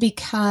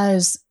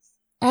 because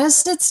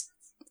as it's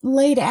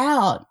laid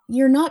out,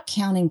 you're not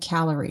counting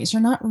calories.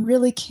 You're not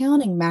really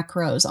counting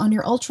macros on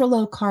your ultra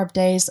low carb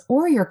days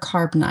or your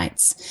carb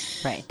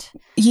nights. Right.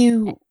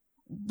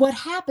 What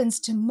happens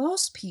to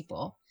most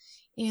people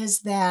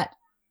is that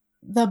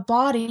the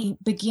body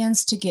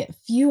begins to get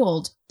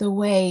fueled the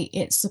way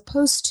it's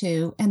supposed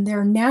to, and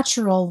their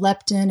natural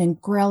leptin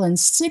and ghrelin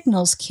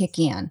signals kick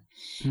in,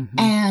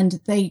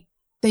 and they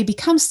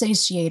become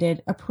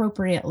satiated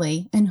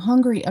appropriately and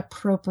hungry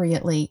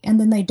appropriately, and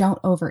then they don't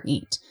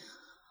overeat.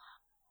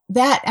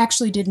 That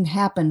actually didn't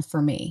happen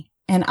for me.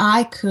 And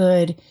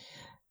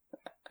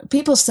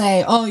people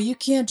say, oh, you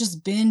can't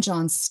just binge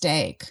on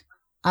steak.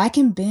 I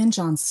can binge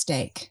on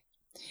steak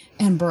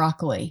and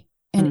broccoli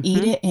and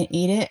eat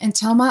it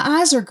until my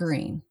eyes are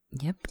green.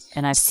 Yep.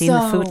 And I've seen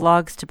the food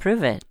logs to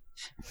prove it.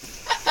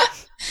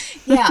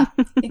 Yeah,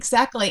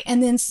 exactly.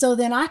 And then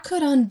I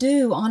could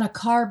undo on a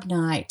carb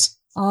night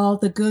all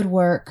the good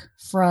work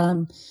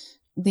from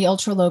the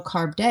ultra low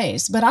carb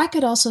days, but I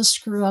could also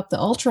screw up the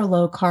ultra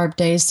low carb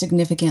days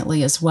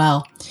significantly as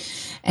well.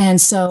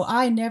 And so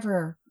I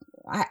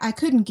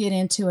couldn't get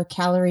into a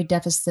calorie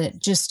deficit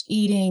just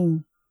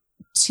eating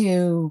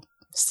to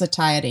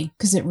satiety,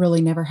 because it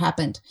really never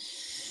happened.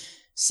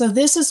 So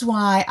this is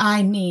why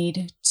I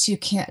need to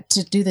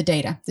do the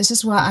data. This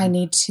is why I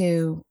need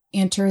to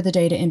enter the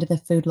data into the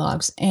food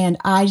logs. And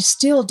I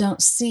still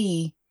don't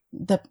see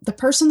the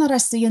person that I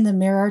see in the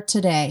mirror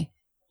today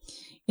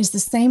is the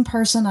same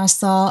person I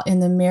saw in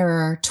the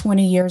mirror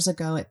 20 years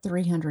ago at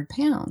 300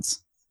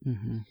 pounds.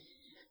 Mm-hmm.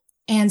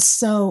 And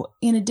so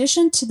in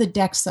addition to the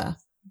DEXA,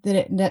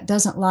 that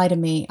doesn't lie to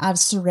me, I've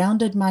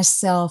surrounded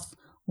myself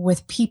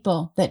with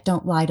people that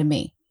don't lie to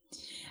me.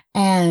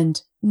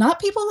 And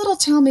not people that'll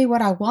tell me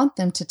what I want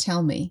them to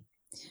tell me,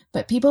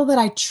 but people that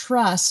I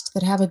trust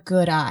that have a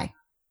good eye.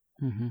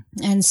 Mm-hmm.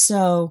 And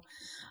so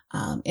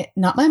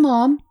not my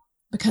mom,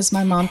 because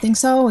my mom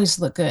thinks I always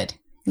look good.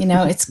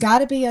 It's got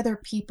to be other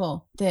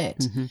people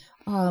that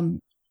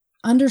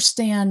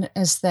understand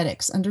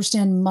aesthetics,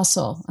 understand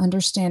muscle,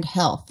 understand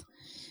health.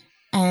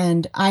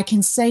 And I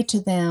can say to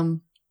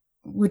them,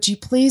 would you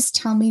please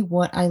tell me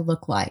what I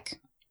look like?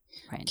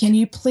 Right. Can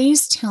you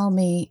please tell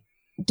me,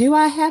 do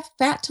I have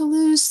fat to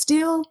lose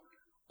still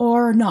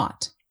or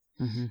not?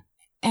 Mm-hmm.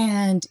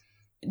 And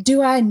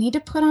do I need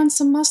to put on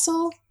some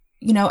muscle?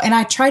 And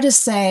I try to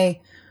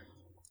say,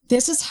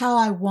 this is how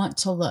I want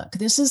to look.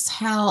 This is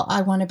how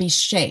I want to be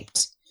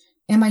shaped.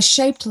 Am I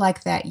shaped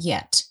like that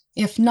yet?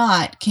 If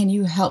not, can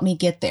you help me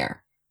get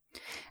there?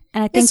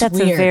 And I think that's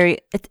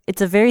weird.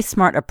 It's a very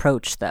smart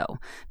approach, though,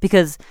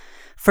 because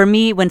for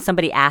me, when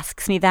somebody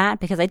asks me that,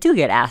 because I do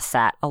get asked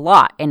that a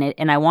lot,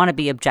 and I want to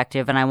be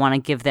objective and I want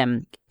to give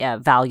them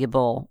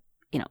valuable,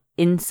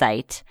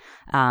 insight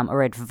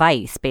or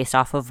advice based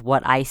off of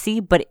what I see,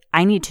 but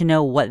I need to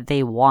know what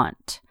they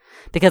want.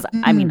 Because,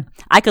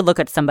 I could look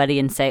at somebody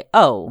and say,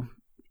 oh,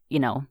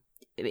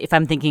 if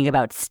I'm thinking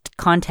about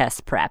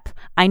contest prep,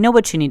 I know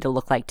what you need to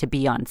look like to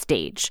be on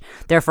stage.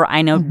 Therefore,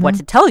 I know what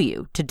to tell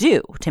you to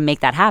do to make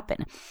that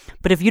happen.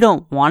 But if you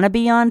don't want to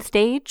be on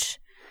stage,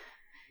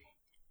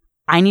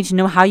 I need to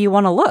know how you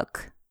want to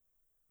look.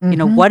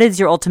 What is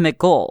your ultimate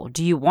goal?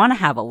 Do you want to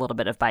have a little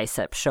bit of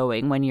bicep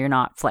showing when you're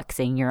not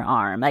flexing your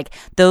arm? Like,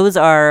 those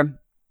are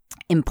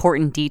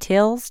important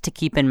details to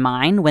keep in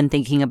mind when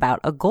thinking about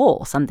a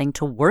goal, something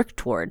to work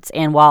towards.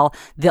 And while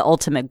the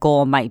ultimate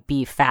goal might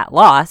be fat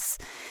loss,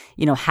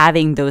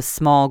 having those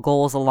small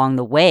goals along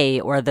the way,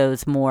 or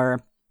those more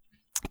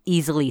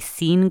easily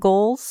seen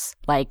goals,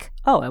 like,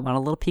 oh, I want a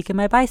little peek in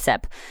my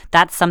bicep.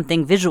 That's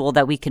something visual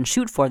that we can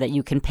shoot for, that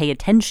you can pay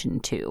attention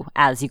to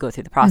as you go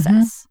through the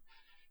process.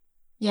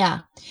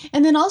 Yeah.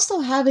 And then also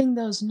having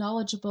those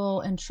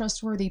knowledgeable and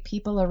trustworthy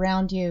people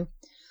around you.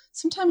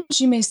 Sometimes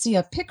you may see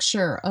a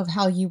picture of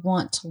how you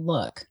want to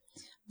look,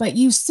 but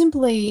you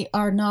simply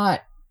are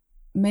not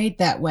made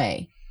that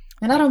way.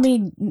 And I don't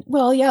mean,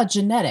 well, yeah,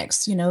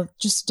 genetics,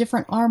 just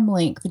different arm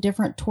length,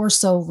 different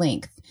torso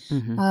length.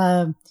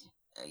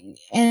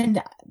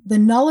 And the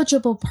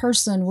knowledgeable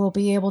person will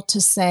be able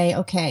to say,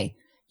 okay,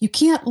 you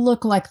can't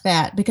look like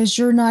that because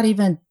you're not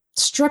even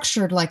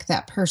structured like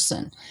that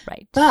person.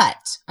 Right.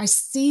 But I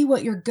see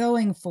what you're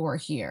going for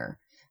here.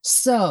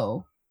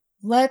 So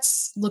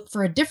let's look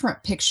for a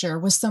different picture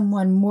with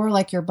someone more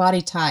like your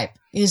body type.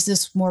 Is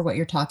this more what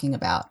you're talking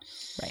about?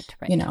 Right.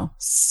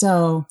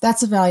 So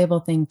that's a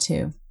valuable thing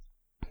too.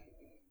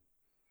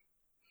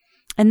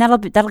 And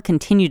that'll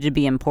continue to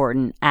be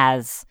important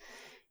as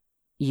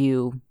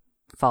you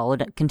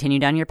continue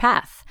down your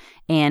path.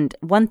 And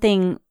one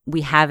thing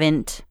we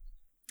haven't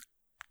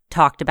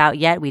talked about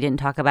yet, we didn't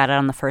talk about it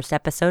on the first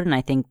episode, and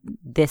I think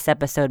this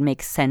episode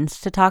makes sense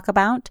to talk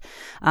about.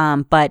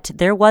 But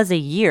there was a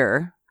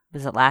year,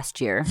 was it last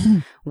year,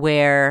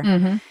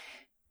 where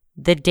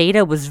the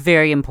data was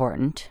very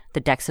important.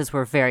 The DEXAs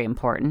were very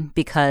important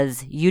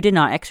because you did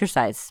not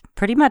exercise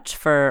pretty much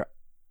for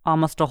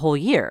almost a whole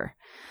year.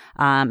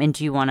 And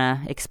do you want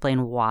to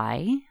explain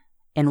why?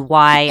 And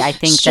why I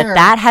think Sure.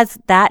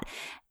 that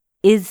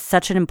is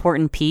such an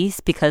important piece,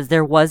 because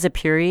there was a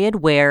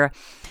period where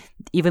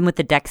even with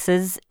the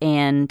DEXAs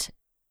and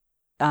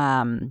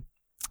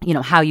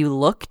how you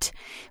looked,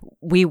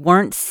 we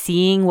weren't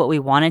seeing what we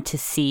wanted to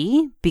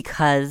see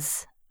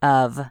because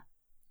of I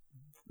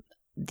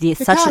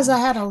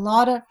had a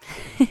lot of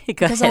I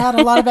had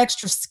a lot of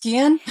extra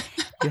skin.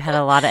 You had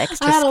a lot of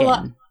extra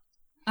skin.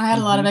 I had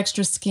a lot of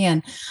extra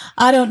skin.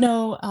 I don't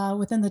know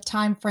within the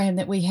time frame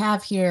that we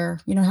have here,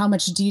 how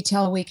much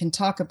detail we can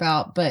talk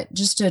about, but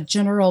just a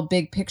general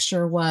big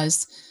picture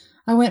was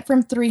I went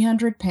from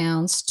 300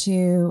 pounds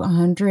to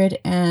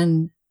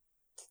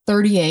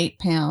 138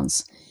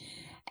 pounds.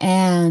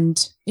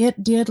 And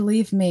it did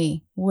leave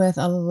me with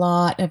a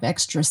lot of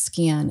extra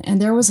skin.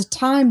 And there was a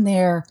time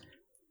there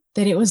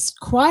that it was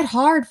quite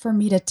hard for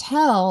me to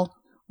tell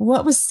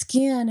what was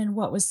skin and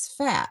what was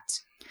fat.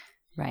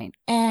 Right.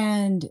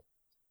 And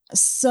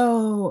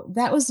so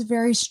that was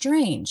very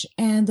strange.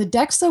 And the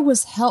DEXA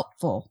was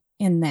helpful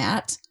in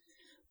that,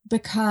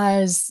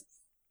 because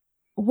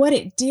what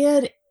it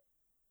did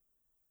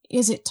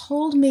is it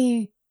told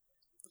me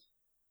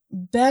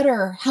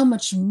better how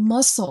much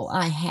muscle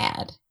I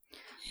had.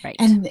 Right.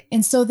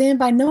 And so then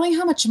by knowing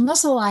how much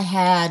muscle I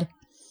had,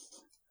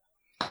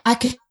 I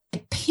could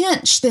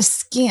pinch the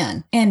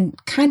skin and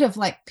kind of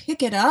like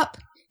pick it up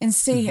and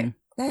see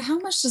how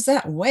much does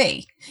that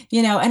weigh?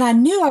 And I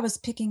knew I was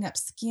picking up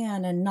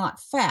skin and not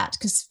fat,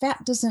 because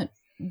fat doesn't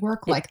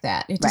work like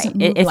that. It doesn't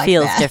move it like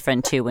feels that.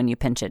 different too when you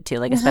pinch it too,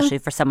 like especially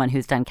for someone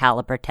who's done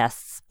caliper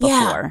tests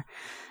before.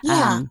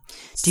 Yeah.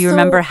 Do you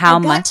remember how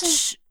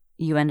much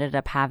you ended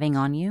up having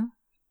on you,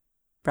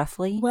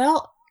 roughly?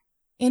 Well,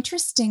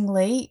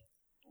 interestingly,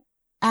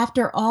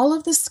 after all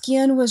of the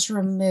skin was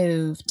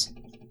removed,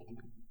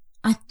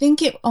 I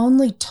think it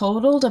only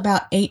totaled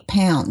about 8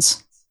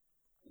 pounds,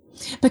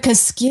 because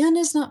skin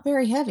is not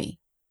very heavy.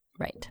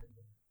 Right.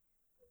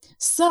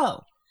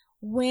 So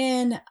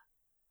when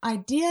I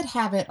did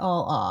have it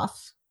all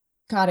off,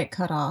 got it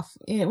cut off,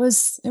 it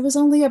was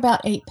only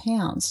about 8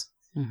 pounds.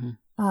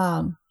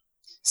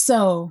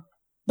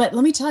 But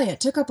let me tell you,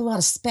 it took up a lot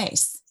of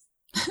space.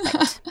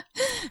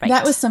 Right.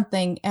 That was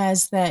something,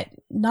 as that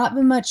not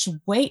much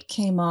weight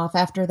came off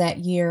after that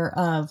year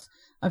of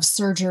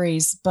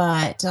surgeries,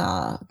 but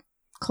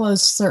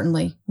clothes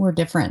certainly were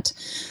different.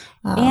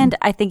 And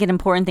I think an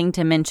important thing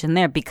to mention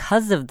there,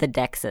 because of the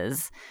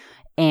DEXAs,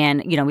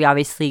 and we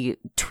obviously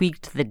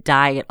tweaked the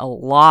diet a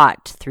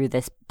lot through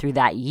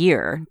that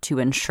year to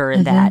ensure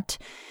that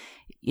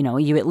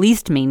you at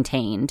least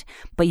maintained,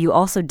 but you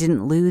also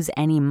didn't lose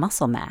any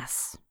muscle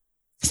mass.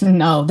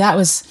 No, that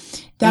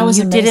was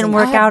amazing. Didn't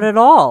work out at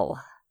all.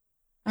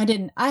 I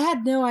didn't. I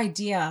had no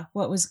idea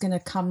what was going to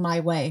come my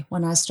way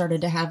when I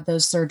started to have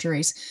those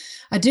surgeries.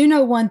 I do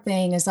know one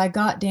thing, is I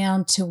got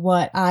down to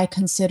what I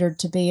considered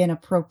to be an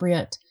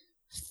appropriate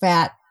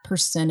fat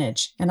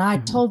percentage. And I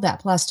told that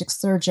plastic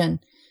surgeon,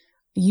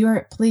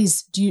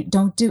 please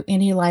don't do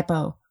any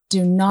lipo.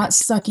 Do not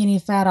suck any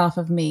fat off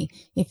of me.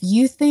 If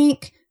you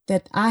think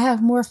that I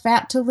have more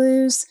fat to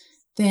lose,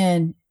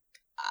 then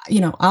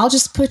I'll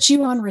just put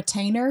you on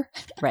retainer.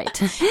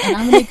 Right. And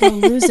I'm going to go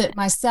lose it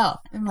myself.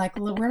 I'm like,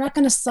 well, we're not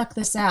going to suck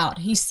this out.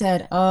 He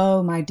said,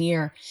 oh, my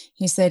dear.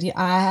 He said,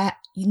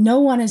 no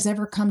one has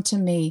ever come to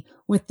me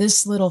with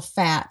this little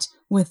fat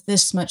with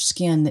this much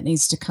skin that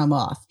needs to come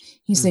off.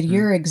 He said,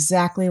 you're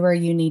exactly where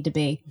you need to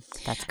be.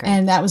 That's great.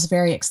 And that was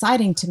very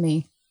exciting to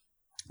me.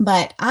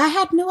 But I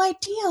had no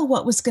idea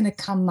what was going to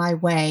come my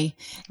way.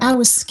 I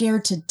was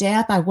scared to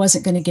death. I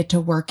wasn't going to get to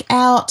work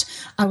out.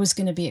 I was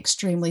going to be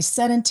extremely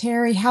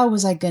sedentary. How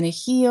was I going to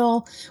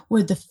heal?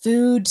 Would the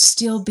food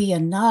still be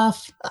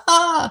enough?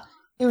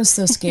 It was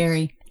so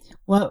scary.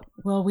 Well,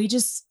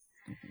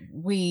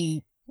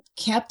 we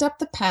kept up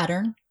the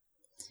pattern.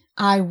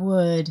 I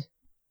would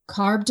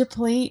carb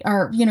deplete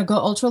or, go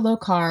ultra low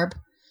carb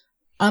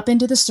up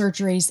into the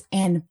surgeries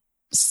and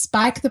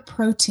spike the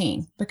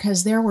protein,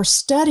 because there were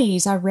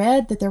studies, I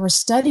read that there were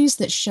studies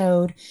that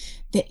showed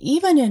that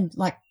even in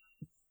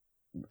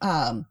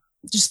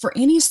just for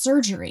any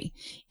surgery,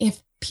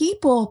 if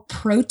people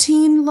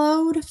protein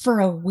load for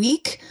a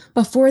week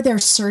before their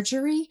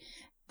surgery,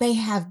 they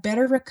have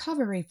better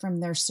recovery from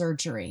their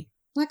surgery.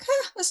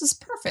 This is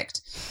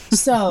perfect.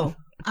 So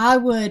I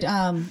would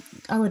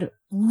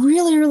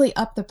really, really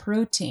up the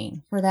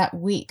protein for that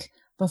week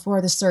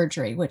before the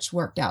surgery, which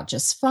worked out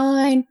just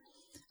fine.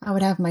 I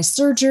would have my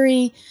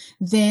surgery.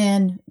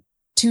 Then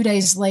 2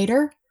 days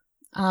later,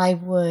 I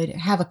would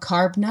have a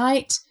carb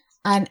night.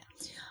 And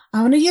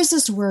I want to use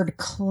this word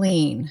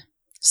clean,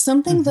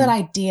 something that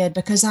I did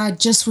because I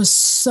just was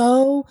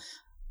so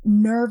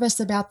nervous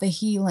about the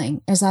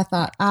healing, as I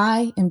thought,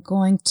 I am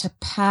going to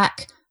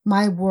pack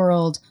my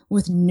world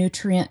with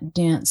nutrient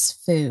dense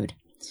food.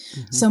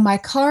 So my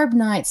carb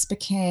nights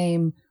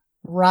became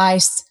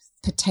rice,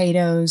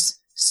 potatoes,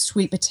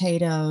 sweet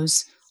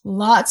potatoes,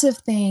 lots of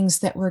things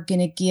that were going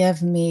to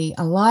give me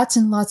lots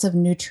and lots of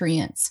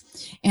nutrients.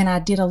 And I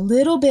did a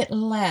little bit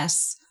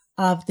less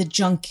of the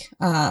junk,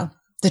 the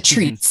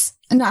treats.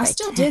 And I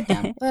still did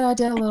them, but I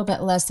did a little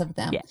bit less of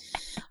them.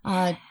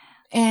 Yeah.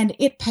 And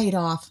it paid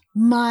off.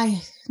 My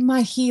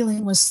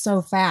healing was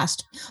so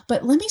fast.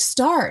 But let me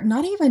start,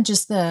 not even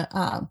just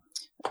the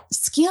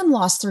skin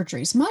loss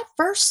surgeries. My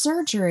first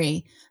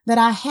surgery that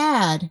I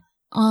had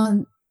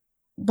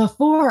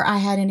before I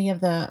had any of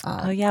the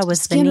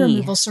was skin the knee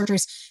removal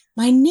surgeries,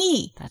 my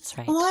knee. That's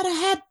right. Well, I'd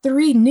had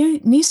 3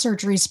 knee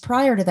surgeries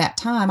prior to that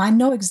time. I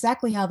know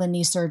exactly how the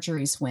knee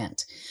surgeries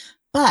went.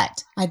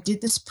 But I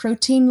did this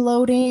protein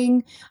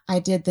loading. I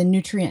did the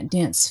nutrient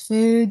dense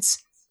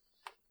foods.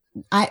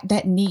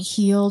 That knee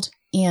healed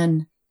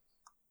in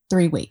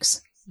 3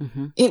 weeks.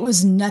 It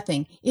was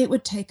nothing. It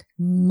would take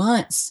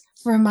months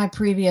for my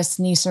previous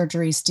knee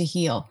surgeries to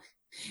heal.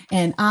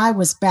 And I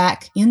was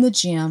back in the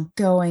gym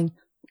going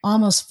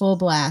almost full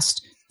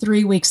blast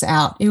 3 weeks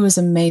out. It was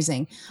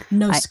amazing.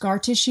 No scar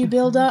tissue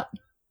buildup.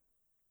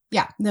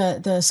 Yeah,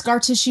 the scar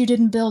tissue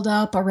didn't build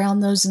up around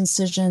those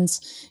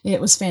incisions.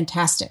 It was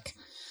fantastic.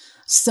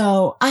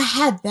 So I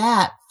had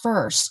that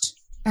first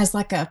as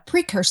like a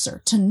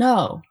precursor to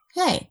know,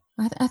 hey,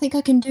 I think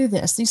I can do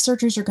this. These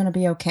surgeries are going to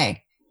be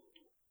okay.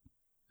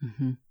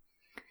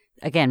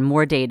 Again,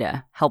 more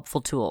data,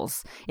 helpful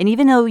tools. And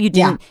even though you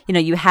didn't,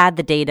 you had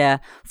the data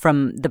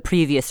from the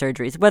previous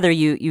surgeries, whether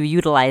you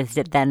utilized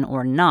it then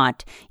or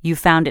not, you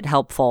found it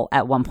helpful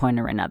at one point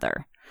or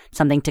another,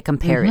 something to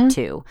compare it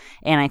to.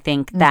 And I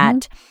think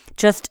that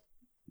just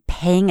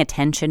paying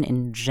attention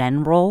in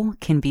general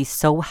can be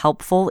so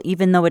helpful,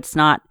 even though it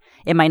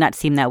might not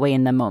seem that way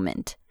in the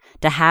moment.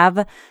 To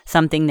have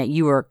something that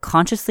you were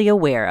consciously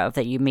aware of,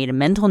 that you made a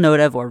mental note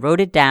of or wrote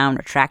it down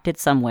or tracked it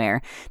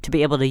somewhere, to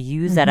be able to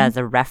use that as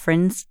a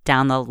reference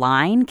down the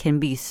line can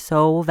be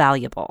so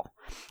valuable.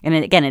 And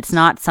again, it's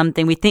not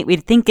something we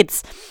think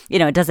it's,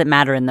 it doesn't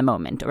matter in the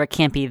moment, or it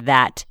can't be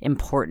that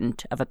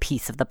important of a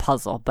piece of the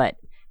puzzle. But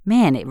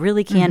man, it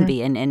really can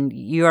be. And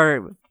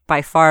you're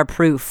by far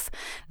proof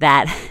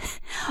that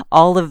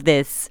all of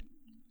this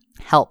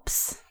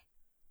helps.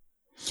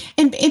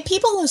 And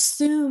people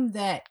assume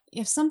that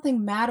if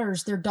something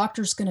matters, their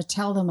doctor's going to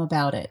tell them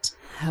about it.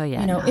 Oh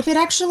yeah. If it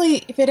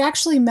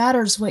actually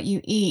matters what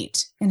you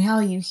eat and how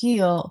you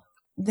heal,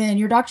 then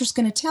your doctor's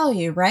going to tell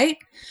you, right?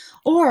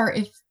 Or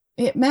if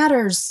it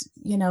matters,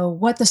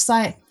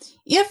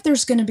 if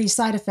there's going to be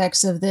side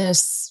effects of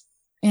this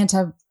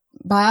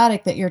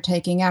antibiotic that you're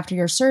taking after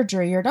your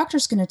surgery, your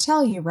doctor's going to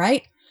tell you,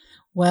 right?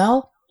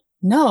 Well,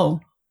 no,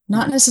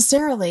 not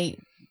necessarily.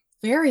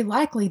 Very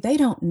likely they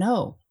don't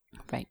know.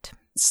 Right.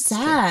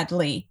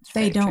 Sadly,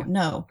 they don't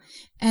know.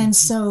 And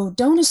so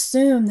don't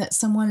assume that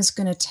someone is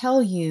going to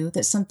tell you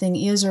that something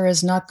is or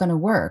is not going to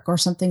work, or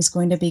something's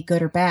going to be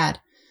good or bad,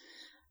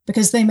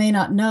 because they may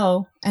not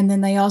know. And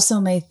then they also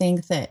may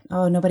think that,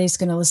 oh, nobody's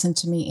going to listen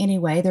to me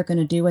anyway. They're going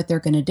to do what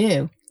they're going to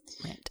do.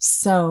 Right.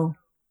 So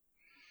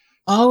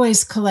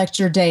always collect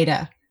your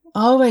data.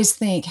 Always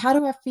think, how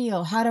do I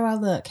feel? How do I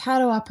look? How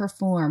do I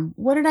perform?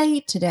 What did I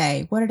eat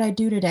today? What did I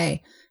do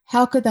today?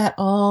 How could that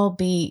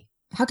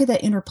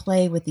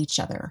interplay with each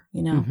other,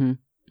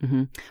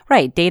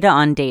 Right. Data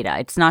on data.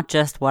 It's not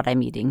just what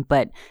I'm eating,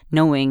 but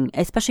knowing,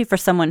 especially for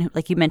someone who,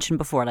 like you mentioned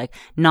before,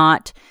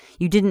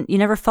 you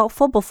never felt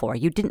full before.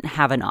 You didn't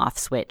have an off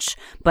switch,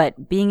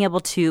 but being able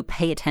to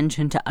pay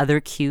attention to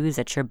other cues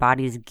that your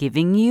body's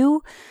giving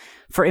you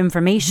for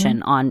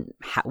information on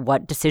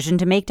what decision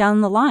to make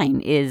down the line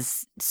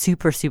is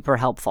super, super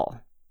helpful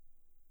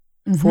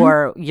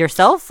for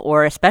yourself,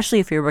 or especially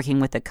if you're working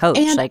with a coach.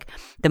 And like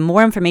the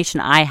more information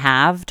I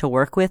have to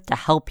work with to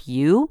help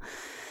you,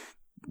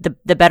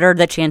 the better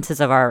the chances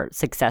of our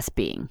success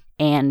being.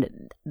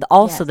 And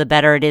also the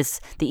better it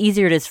is, the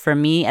easier it is for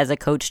me as a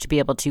coach to be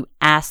able to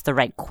ask the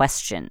right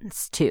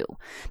questions too.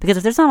 Because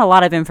if there's not a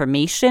lot of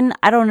information,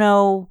 I don't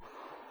know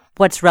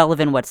what's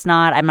relevant, what's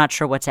not. I'm not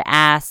sure what to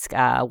ask,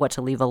 what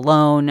to leave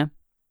alone.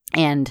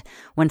 And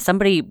when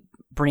somebody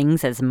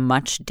brings as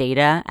much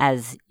data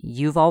as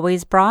you've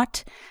always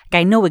brought,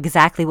 I know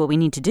exactly what we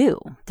need to do.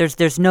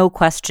 There's no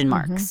question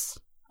marks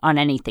on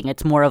anything.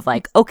 It's more of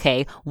like,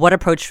 okay, what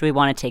approach do we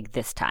want to take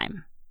this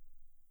time?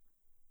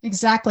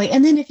 Exactly.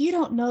 And then if you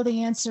don't know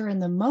the answer in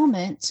the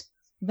moment,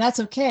 that's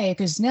okay,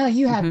 because now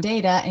you have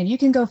data and you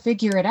can go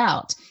figure it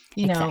out,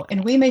 you know,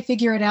 and we may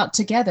figure it out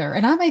together,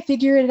 and I may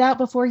figure it out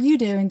before you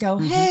do and go,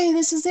 hey,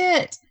 this is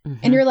it.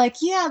 And you're like,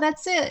 yeah,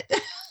 that's it.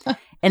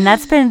 And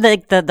that's been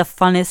like the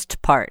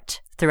funnest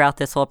part throughout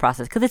this whole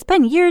process, because it's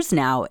been years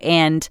now.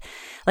 And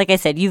like I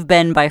said, you've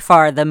been by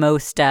far the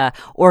most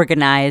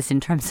organized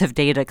in terms of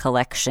data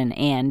collection.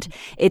 And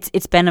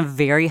it's been a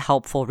very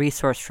helpful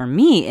resource for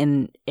me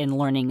in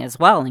learning as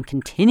well, and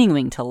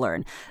continuing to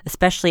learn,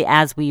 especially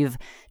as we've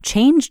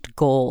changed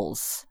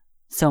goals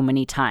so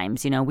many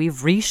times. You know, we've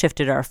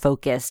reshifted our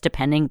focus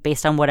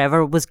based on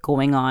whatever was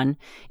going on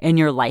in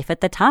your life at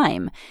the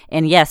time.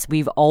 And yes,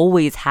 we've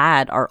always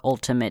had our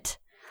ultimate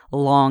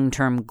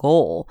long-term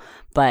goal,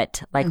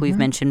 but like we've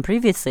mentioned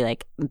previously,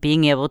 like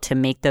being able to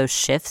make those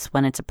shifts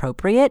when it's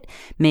appropriate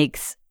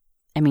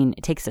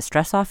it takes the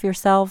stress off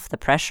yourself, the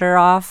pressure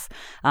off.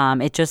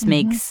 It just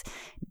makes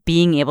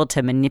being able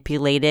to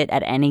manipulate it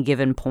at any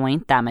given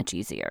point that much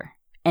easier,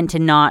 and to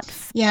not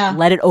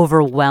let it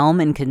overwhelm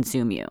and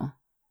consume you.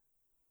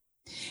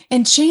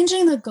 And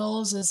changing the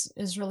goals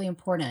is really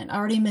important. I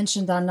already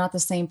mentioned that I'm not the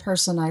same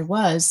person I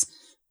was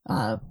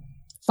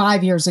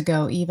 5 years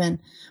ago even,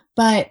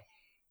 but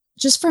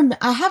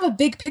I have a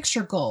big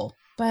picture goal,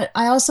 but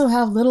I also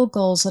have little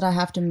goals that I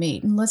have to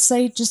meet. And let's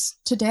say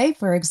just today,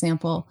 for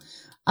example,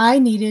 I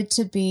needed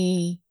to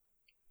be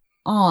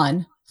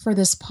on for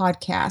this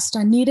podcast.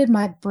 I needed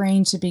my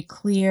brain to be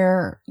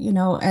clear, you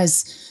know,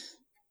 as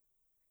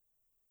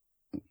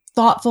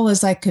thoughtful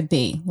as I could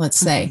be, let's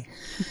say.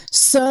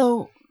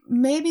 So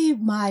maybe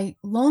my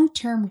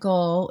long-term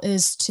goal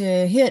is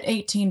to hit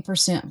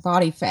 18%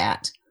 body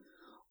fat.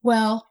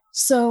 Well,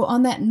 so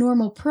on that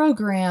normal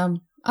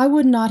program, I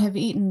would not have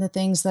eaten the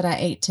things that I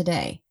ate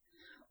today,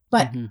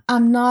 but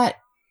I'm not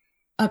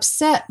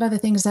upset by the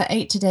things I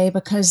ate today,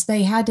 because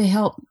they had to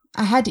help.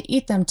 I had to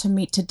eat them to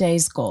meet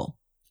today's goal.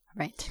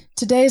 Right.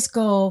 Today's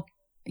goal,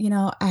 you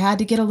know, I had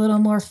to get a little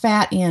more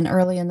fat in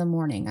early in the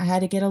morning. I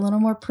had to get a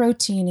little more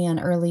protein in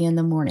early in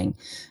the morning.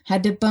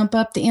 Had to bump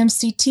up the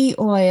MCT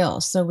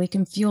oil so we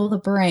can fuel the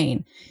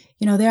brain.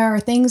 You know, there are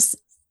things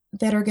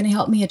that are going to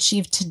help me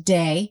achieve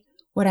today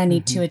what I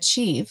need to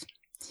achieve.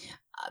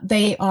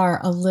 They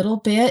are a little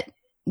bit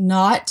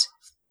not,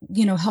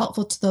 you know,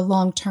 helpful to the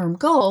long-term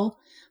goal,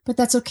 but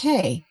that's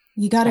okay.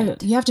 You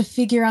have to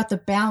figure out the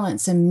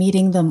balance in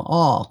meeting them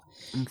all.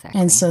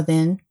 Exactly. And so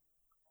then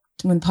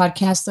when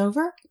podcast's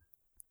over,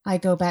 I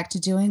go back to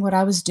doing what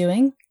I was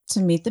doing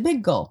to meet the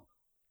big goal.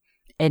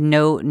 And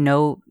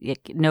no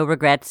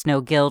regrets,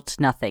 no guilt,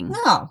 nothing.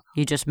 No.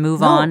 You just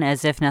move on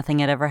as if nothing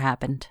had ever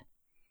happened.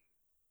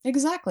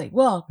 Exactly.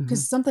 Well,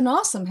 because something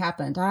awesome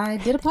happened. I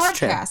did a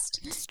podcast,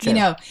 it's true. You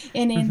know,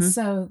 and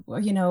so,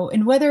 you know,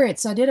 and whether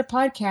it's I did a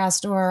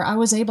podcast, or I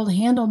was able to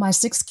handle my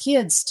 6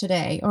 kids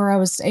today, or I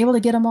was able to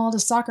get them all to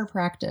soccer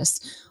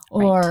practice,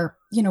 or,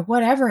 you know,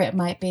 whatever it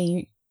might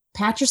be,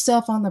 pat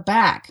yourself on the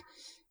back.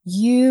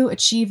 You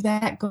achieved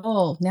that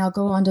goal. Now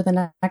go on to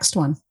the next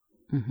one.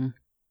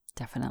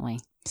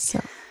 Definitely.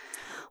 So,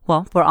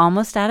 well, we're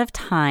almost out of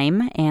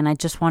time, and I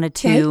just wanted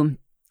to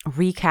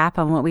recap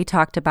on what we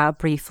talked about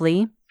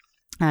briefly.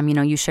 You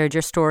know, you shared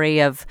your story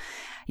of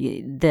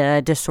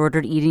the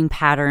disordered eating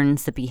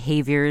patterns, the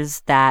behaviors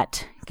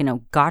that, you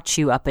know, got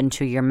you up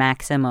into your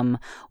maximum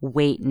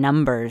weight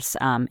numbers.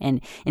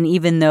 And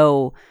even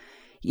though,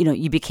 you know,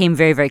 you became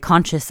very, very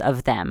conscious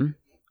of them,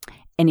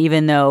 and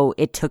even though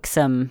it took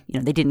some, you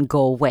know, they didn't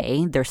go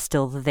away, they're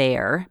still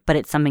there, but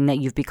it's something that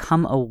you've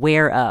become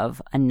aware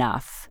of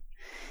enough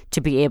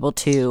to be able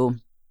to,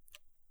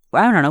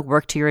 I don't know,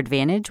 work to your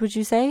advantage, would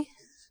you say?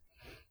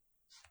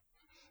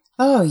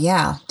 Oh,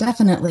 yeah,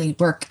 definitely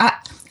work. I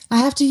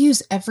have to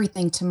use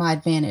everything to my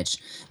advantage.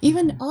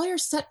 Even all your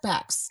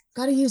setbacks,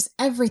 got to use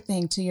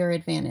everything to your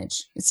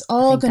advantage. It's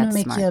all going to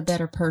make you a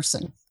better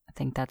person. I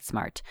think that's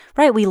smart.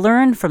 Right. We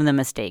learn from the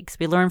mistakes.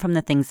 We learn from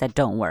the things that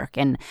don't work.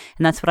 And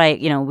that's what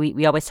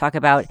we always talk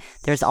about.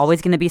 There's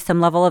always going to be some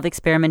level of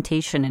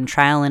experimentation and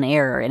trial and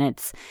error. And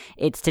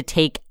it's to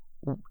take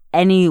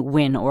any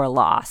win or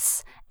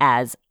loss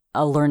as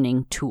a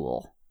learning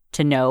tool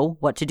to know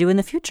what to do in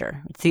the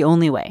future. It's the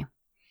only way.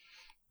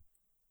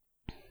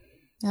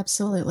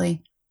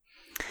 Absolutely.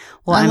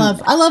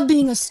 Well, I love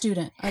being a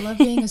student. I love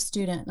being a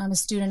student. I'm a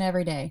student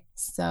every day.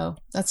 So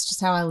that's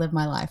just how I live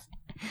my life.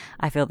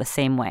 I feel the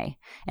same way.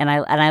 And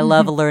I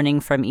love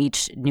learning from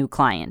each new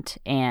client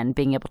and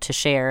being able to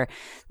share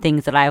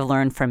things that I've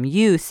learned from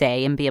you,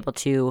 say, and be able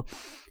to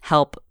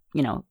help,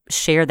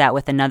 share that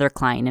with another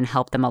client and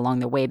help them along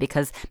the way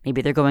because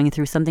maybe they're going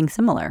through something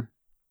similar.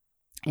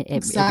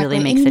 It really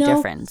makes a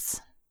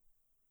difference.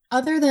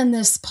 Other than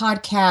this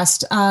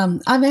podcast,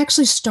 I've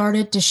actually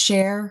started to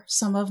share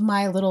some of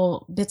my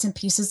little bits and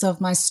pieces of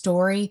my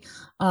story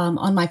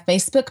on my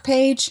Facebook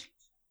page.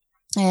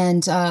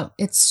 And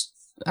it's,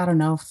 I don't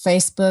know,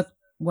 Facebook,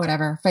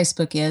 whatever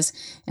Facebook is.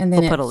 And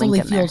then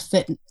Fully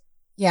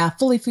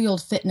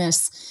Fueled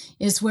Fitness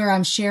is where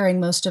I'm sharing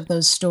most of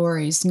those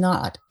stories,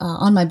 not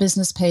on my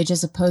business page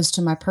as opposed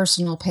to my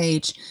personal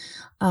page.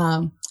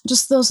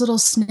 Just those little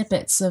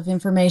snippets of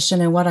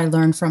information and what I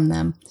learned from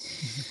them.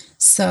 Mm-hmm.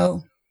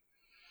 So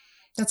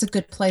that's a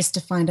good place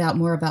to find out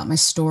more about my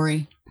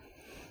story.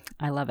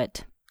 I love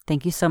it.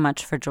 Thank you so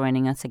much for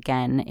joining us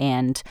again.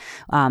 And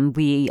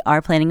we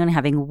are planning on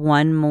having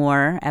one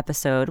more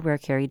episode where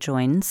Carrie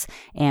joins,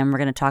 and we're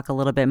going to talk a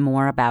little bit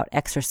more about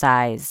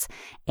exercise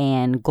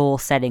and goal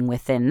setting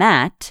within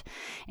that.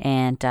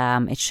 And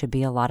it should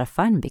be a lot of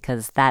fun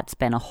because that's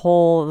been a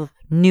whole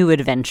new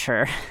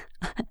adventure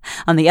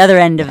on the other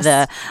end of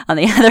the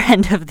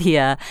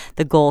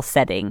goal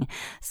setting.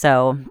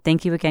 So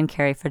thank you again,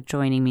 Carrie, for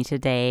joining me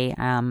today.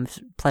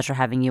 Pleasure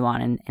having you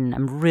on, and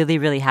I'm really,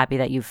 really happy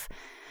that you've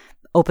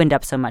opened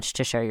up so much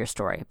to share your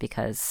story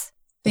because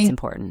it's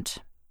important.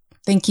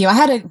 Thank you. I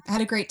had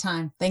a great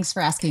time. Thanks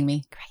for asking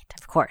me. Great.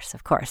 Of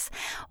course.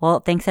 Well,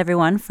 thanks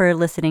everyone for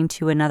listening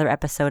to another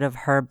episode of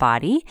Her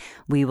Body.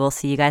 We will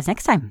see you guys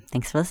next time.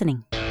 Thanks for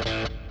listening.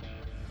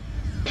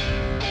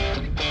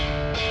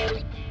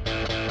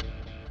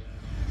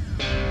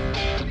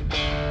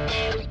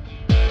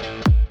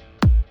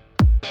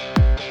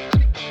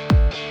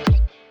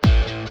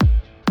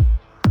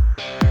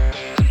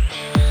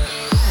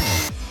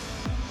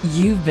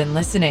 You've been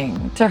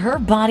listening to Her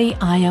Body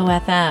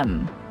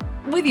IOFM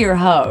with your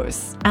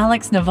hosts,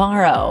 Alex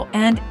Navarro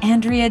and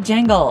Andrea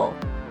Jengel.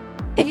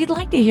 If you'd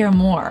like to hear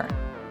more,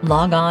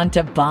 log on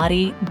to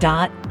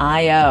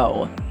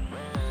body.io.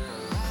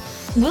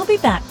 We'll be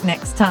back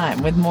next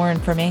time with more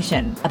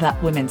information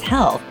about women's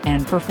health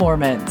and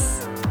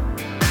performance.